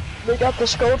 They got the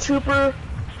skull trooper.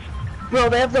 Bro,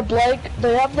 they have the bright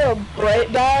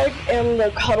bag and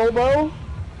the cuddle bow.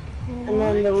 And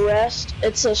then the rest,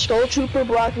 it's a skull trooper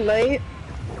Black Knight.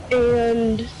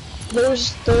 And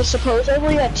there's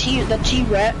supposedly the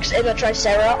T-Rex and the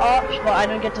Triceratops, but I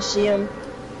didn't get to see him.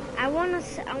 I wanna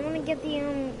get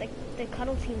the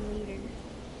cuddle team leader.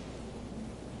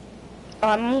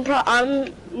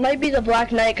 I'm might be the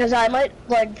Black Knight, cause I might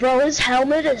like, bro, his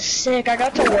helmet is sick. I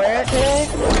got to wear it today.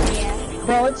 Yeah.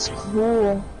 Bro, it's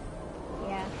cool.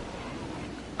 Yeah.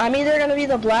 I'm either gonna be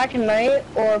the Black Knight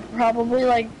or probably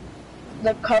like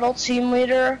the cuddle team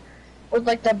leader with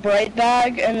like the bright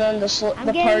bag and then the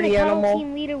party animal. I'm getting the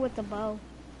team leader with the bow.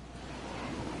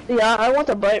 Yeah, I want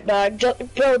the bright bag.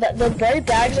 Bro, the bright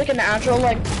bag's like an actual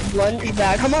like lunch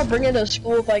bag. I'm gonna bring it to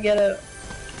school if I get it.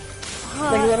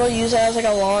 Like literally use it as like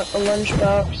a lunch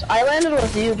box. I landed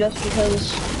with you just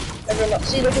because.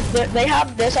 See, look at they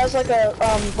have this as like a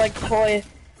like toy,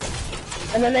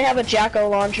 and then they have a Jacko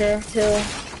launcher too,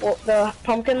 well, the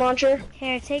pumpkin launcher.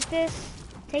 Here, take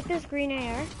this green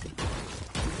AR.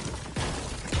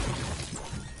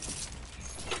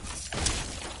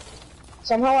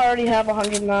 Somehow I already have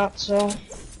 100 mats, so.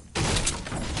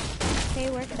 Okay,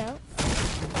 work it out.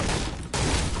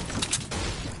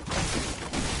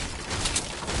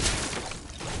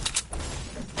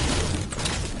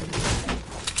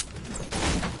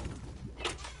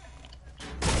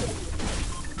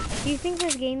 Do you think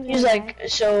this game's He's like,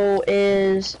 so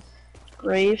is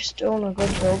Gravestone a good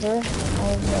builder?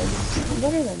 I was like, I'm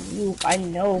better than you. I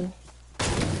know.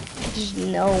 I just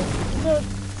know.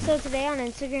 So today on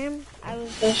Instagram, I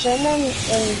was... There's someone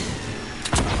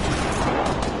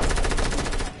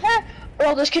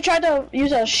Bro, this kid tried to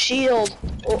use a shield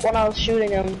when I was shooting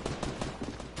him.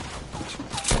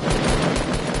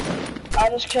 I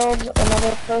just killed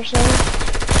another person.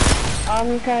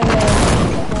 I'm kind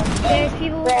of. There's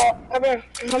people. Well,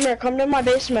 come to my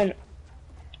basement.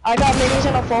 I got minis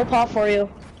in a full pot for you.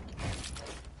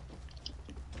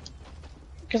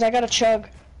 Cause I got a chug.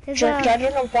 Try to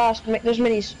drink them fast. There's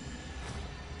minis.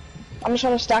 I'm just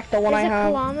gonna stack the one I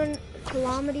have.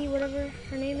 Calamity, whatever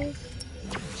her name is.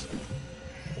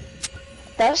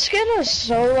 That skin is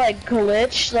so like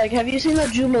glitched. Like, have you seen the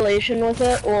jubilation with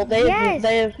it? Well, they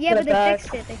have Yeah, put but it back.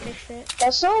 they fixed it.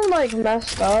 That's so like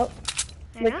messed up.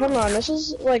 Like, come on, this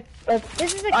is like.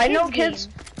 This is a I know kids.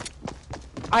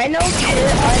 I know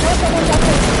someone's up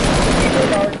in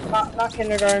kindergarten, not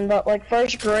kindergarten, but like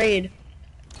first grade,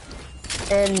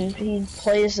 and he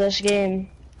plays this game,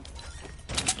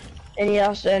 and he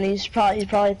probably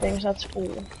thinks that's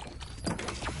cool.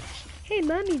 Hey,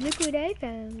 mommy, look what I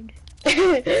found.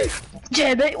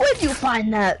 Jabbit, where'd you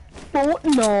find that?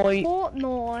 Fortnite.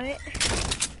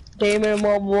 Damon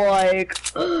was like,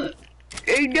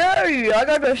 hey daddy, I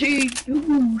got to see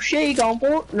you shake on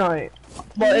Fortnite.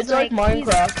 But it's like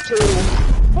Minecraft too.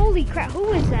 Holy crap,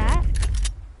 who is that?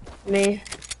 Me.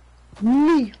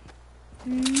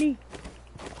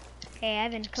 Hey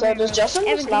Evan, come So here. does Justin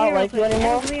Evan, just come not here like real you quick.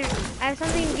 anymore? Evan, come here. I have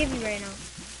something to give you right now.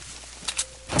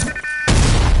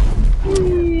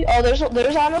 Oh, there's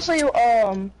honestly,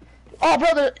 oh,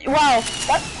 brother, wow,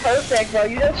 that's perfect, bro.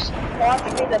 You just watched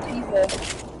me the people.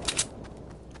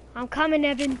 I'm coming,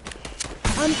 Evan.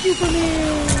 I'm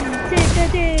Superman. Save the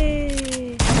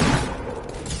day.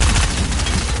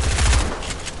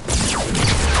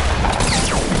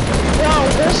 Bro,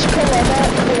 this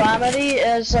calamity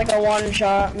is like a one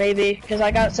shot, maybe, because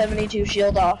I got 72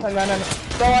 shield off, and then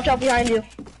bro, watch out behind you.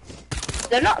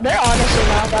 They're honestly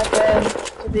not that good,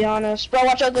 to be honest. Bro,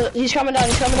 watch out, he's coming down.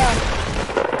 Okay,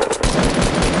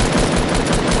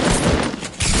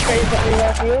 you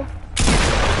got you. You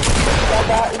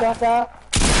got that.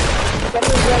 Get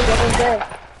him good.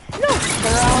 No!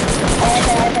 Turn around.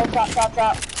 Okay,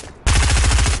 stop.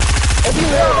 If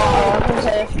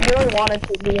you really wanted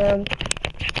to be in.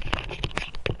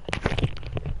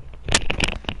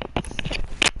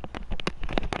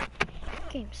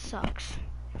 Game sucks.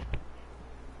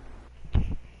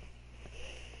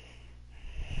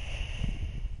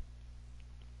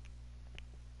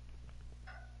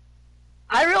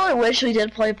 I really wish we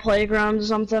did play Playground or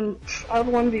something. I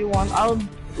would 1v1. I would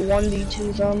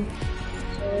 1v2 them.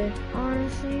 Sorry.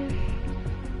 Honestly.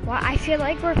 Well, I feel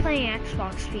like we're playing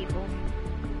Xbox, people.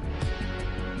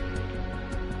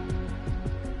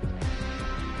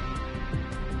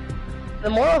 The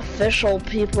more official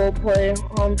people play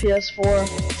on PS4.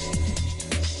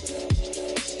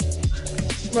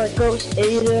 Like Ghost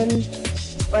Aiden,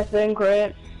 I think,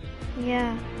 right?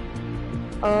 Yeah.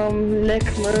 Nick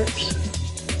Mertz.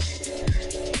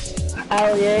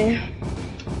 Allier.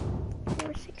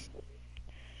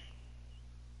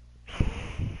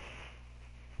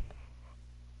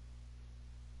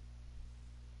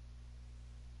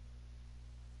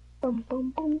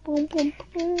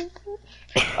 460.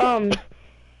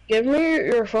 Give me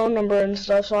your phone number and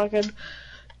stuff so I could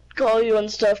call you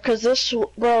and stuff. Cause this,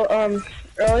 bro,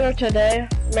 earlier today,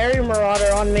 Mary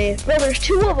Marauder on me. Bro, there's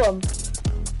 2 of them.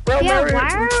 Bro,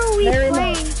 Yeah,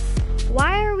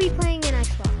 why are we playing an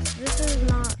Xbox? This is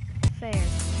not fair.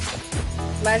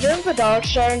 Imagine if the dog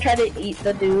started and tried to eat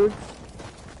the dude.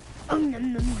 Nom,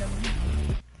 nom, nom.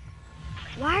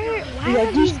 Why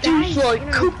are these these dudes guys like in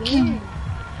our cookie. game?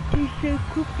 They say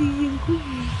cookie and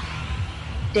cookie.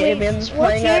 Damien's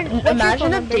playing it.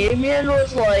 Imagine if Damien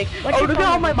was like, oh, look at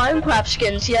all my Minecraft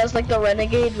skins. He has like the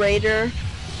Renegade Raider,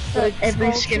 like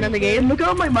every skin in the game. Look at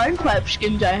all my Minecraft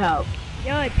skins I have.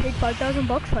 Yeah, I paid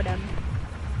 $5,000 for them.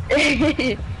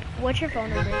 What's your phone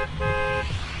number?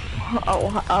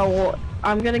 Oh,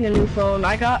 I'm getting a new phone.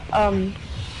 I got I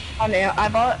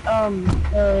bought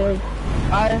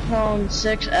iPhone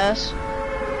 6s,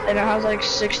 and it has like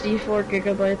 64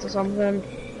 gigabytes or something.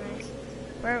 Nice.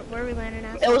 Where are we landing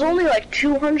at? It was only like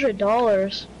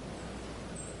 $200.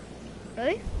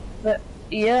 Really? But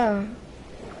yeah.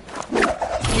 Do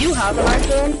you have an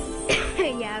iPhone?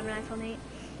 Yeah, I have an iPhone 8.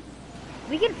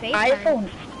 We can FaceTime. iPhone.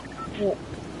 Well,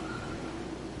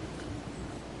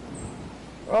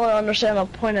 I don't really understand the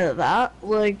point of that.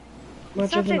 Like,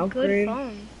 much of Such an a upgrade. good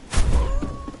phone.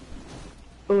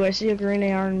 Ooh, I see a green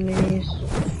AR in minis.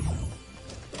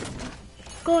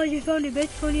 God, you found the best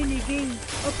phone in the game.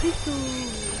 A pistol.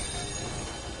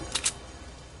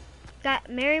 Got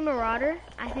Mary Marauder,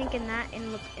 I think in the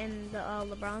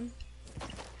LeBron.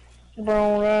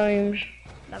 Brown rhymes.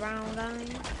 LeBron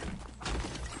James.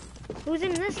 Who's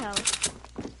in this house?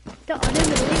 The other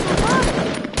middle.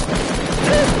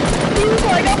 He was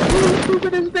like, I'm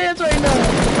pooping his pants right now.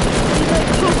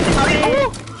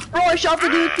 Bro, I shot the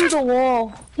dude through the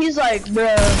wall. He's like,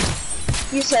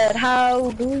 bruh. He said,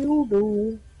 how do you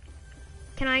do?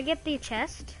 Can I get the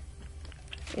chest?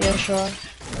 Yeah, sure.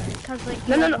 Cause like.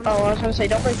 No. Oh, I was gonna say,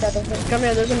 don't break that. Come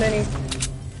here, there's a mini.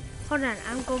 Hold on,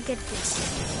 I'm gonna go get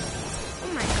this.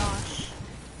 Oh my gosh.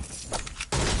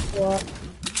 What?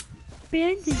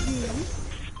 Bandages.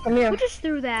 Come here. Who just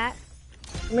threw that?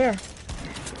 Come here.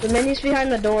 The mini's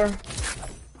behind the door. Do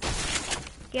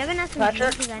you have an SMG?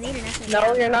 Patrick? Because I need an SMG.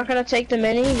 No, you're not gonna take the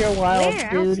mini. You're wild, Where? dude.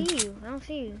 I don't see you. I don't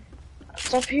see you.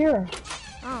 It's up here.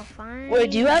 Oh, fine.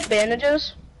 Wait, do you have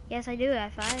bandages? Yes, I do. I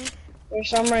have 5. There's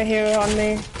some right here on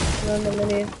me. And then the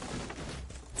mini.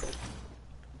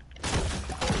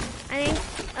 I think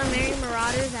American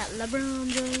Marauders at LeBron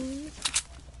James.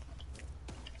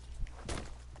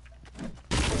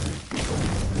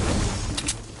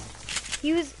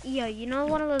 He was, you know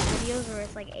one of those videos where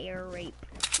it's like air rape?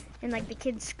 And like the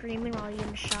kid's screaming while you're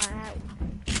getting shot at?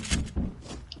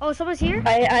 Oh, someone's here?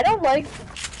 I don't like,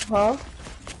 huh?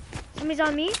 Somebody's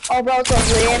on me? Oh, bro, it's a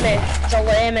lammy. It's a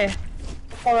lammy.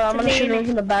 Hold on, I'm gonna shoot him lammy.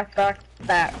 from the back.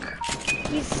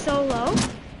 He's so low.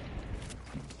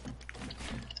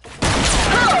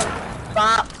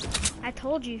 Stop. I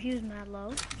told you he was mad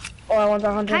low. Oh, I want the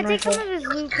 100 Can I take rifle. some of his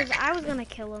loot? Because I was gonna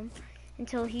kill him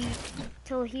until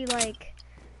he like.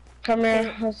 Come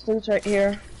here, this loot's right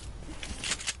here.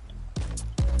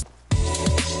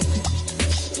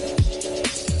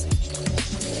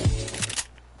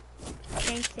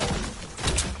 Thanks, Dad.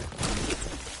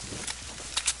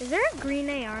 Is there a green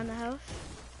AR in the house?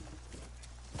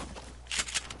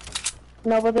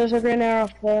 No, but there's a green arrow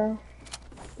up there.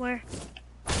 Where?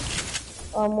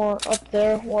 More up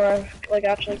there where I like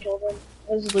actually killed him.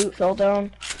 His loot fell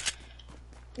down.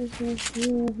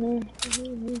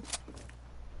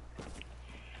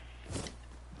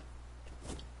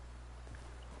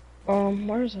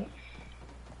 Where is it?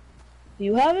 Do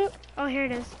you have it? Oh, here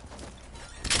it is.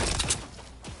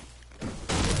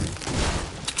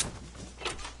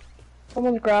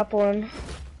 Someone's grappling.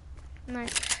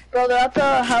 Nice. Bro, they're at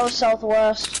the house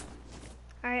southwest.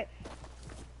 Alright.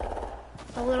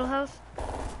 The little house?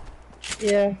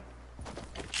 Yeah.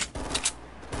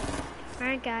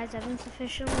 Alright guys, Evan's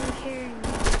officially here.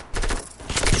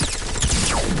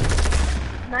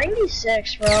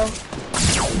 96, bro.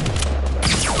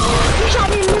 He shot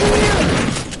me in the middle.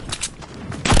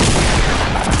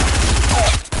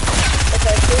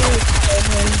 Okay,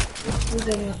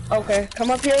 please. Okay,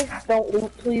 come up here. Don't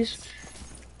loot, please.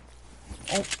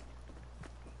 Oh.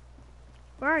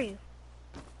 Where are you?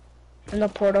 In the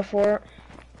porta fort.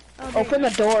 Oh, there Open you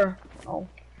the door. Oh.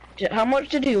 How much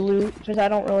did you loot? Because I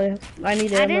don't really. I need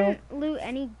go. I ammo. didn't loot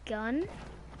any gun.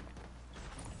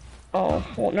 Oh,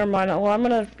 well, never mind.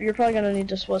 Well, you're probably gonna need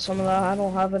to split some of that. I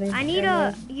don't have any. I need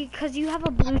because you have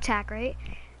a blue tack, right?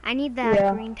 I need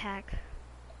that green tack.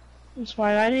 It's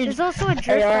fine. I need. There's also a drift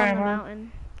AR on the ammo.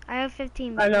 mountain. I have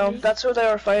 15 I know. bandages. That's where they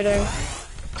were fighting.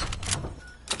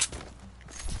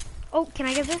 Oh, can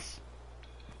I get this?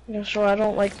 Yeah, sure. I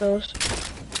don't like those.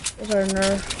 Those are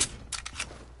nerfed.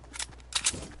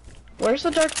 Where's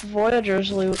the Dark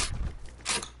Voyager's loot?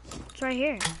 It's right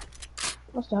here.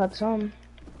 Must have had some.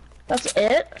 That's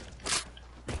it?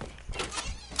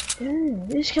 Dang,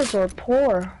 these kids are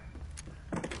poor.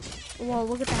 Well,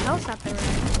 look at the house out there.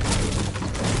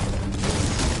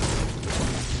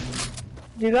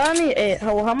 Do you got any?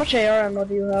 How much AR ammo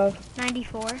do you have?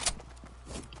 94.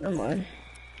 Never mind.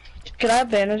 Can I have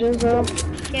bandages though?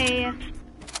 Yeah.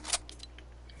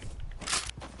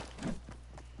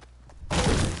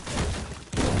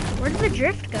 Where did the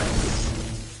drift go?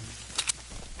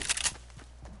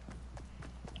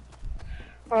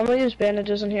 I'm gonna use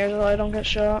bandages in here so I don't get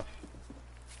shot.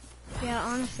 Yeah,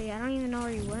 honestly, I don't even know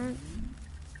where you went.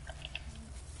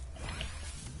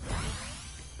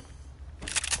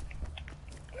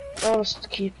 I'll just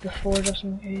keep the 4 just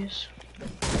in case.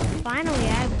 Finally, I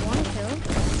have 1 kill.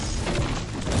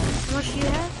 How much do you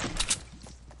have?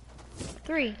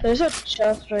 3. There's a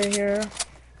chest right here.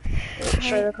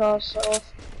 Straight across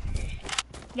south.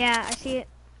 Yeah, I see it.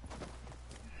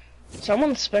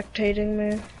 Someone's spectating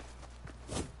me.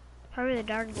 Probably the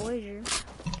Dark Voyager.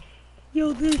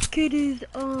 Yo, this kid is,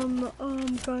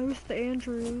 Ghost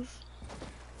Andrews.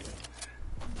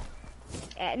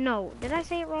 No, did I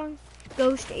say it wrong?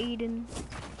 Ghost Aiden.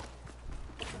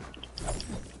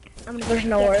 There's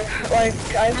no way. Like,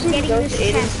 I've seen Ghost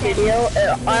Aiden's video,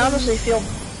 and I honestly feel...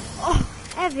 Oh,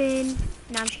 Evan.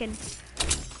 No, I'm just kidding.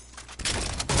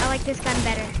 I like this gun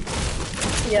better.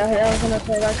 Yeah, I was gonna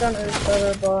say that gun is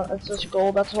better, but it's just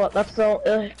gold. That's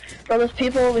the... bro, there's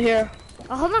people over here.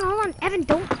 Oh, hold on. Evan,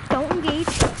 don't engage.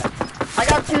 I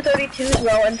got 232s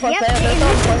though, and plus Yep, that's and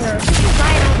on this Clinger. is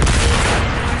why I don't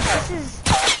this is...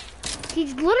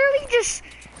 He's literally just...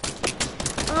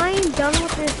 I'm done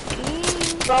with this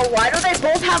game. Bro, why do they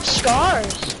both have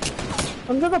scars?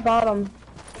 Come to the bottom.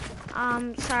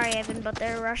 Sorry, Evan, but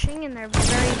they're rushing and they're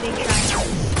very big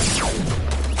shots.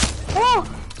 Oh!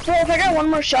 Bro, if I got one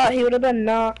more shot, he would have been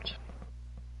knocked.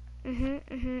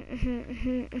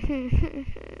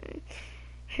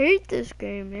 Hate this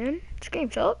game, man. This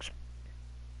game sucks.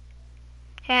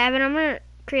 Hey, Evan, I'm gonna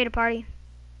create a party.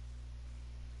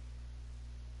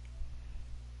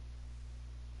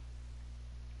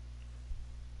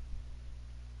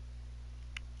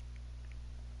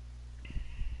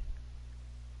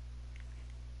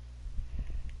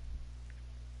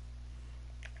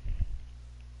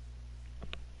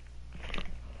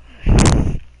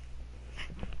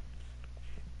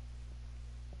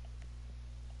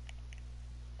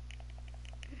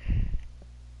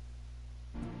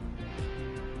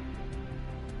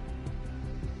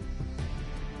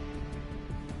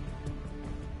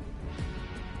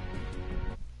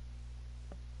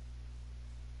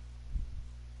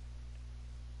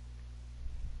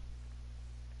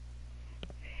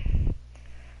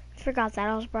 Forgot that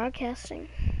I was broadcasting.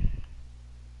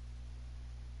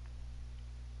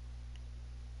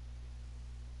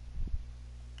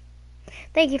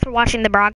 Thank you for watching the broadcast.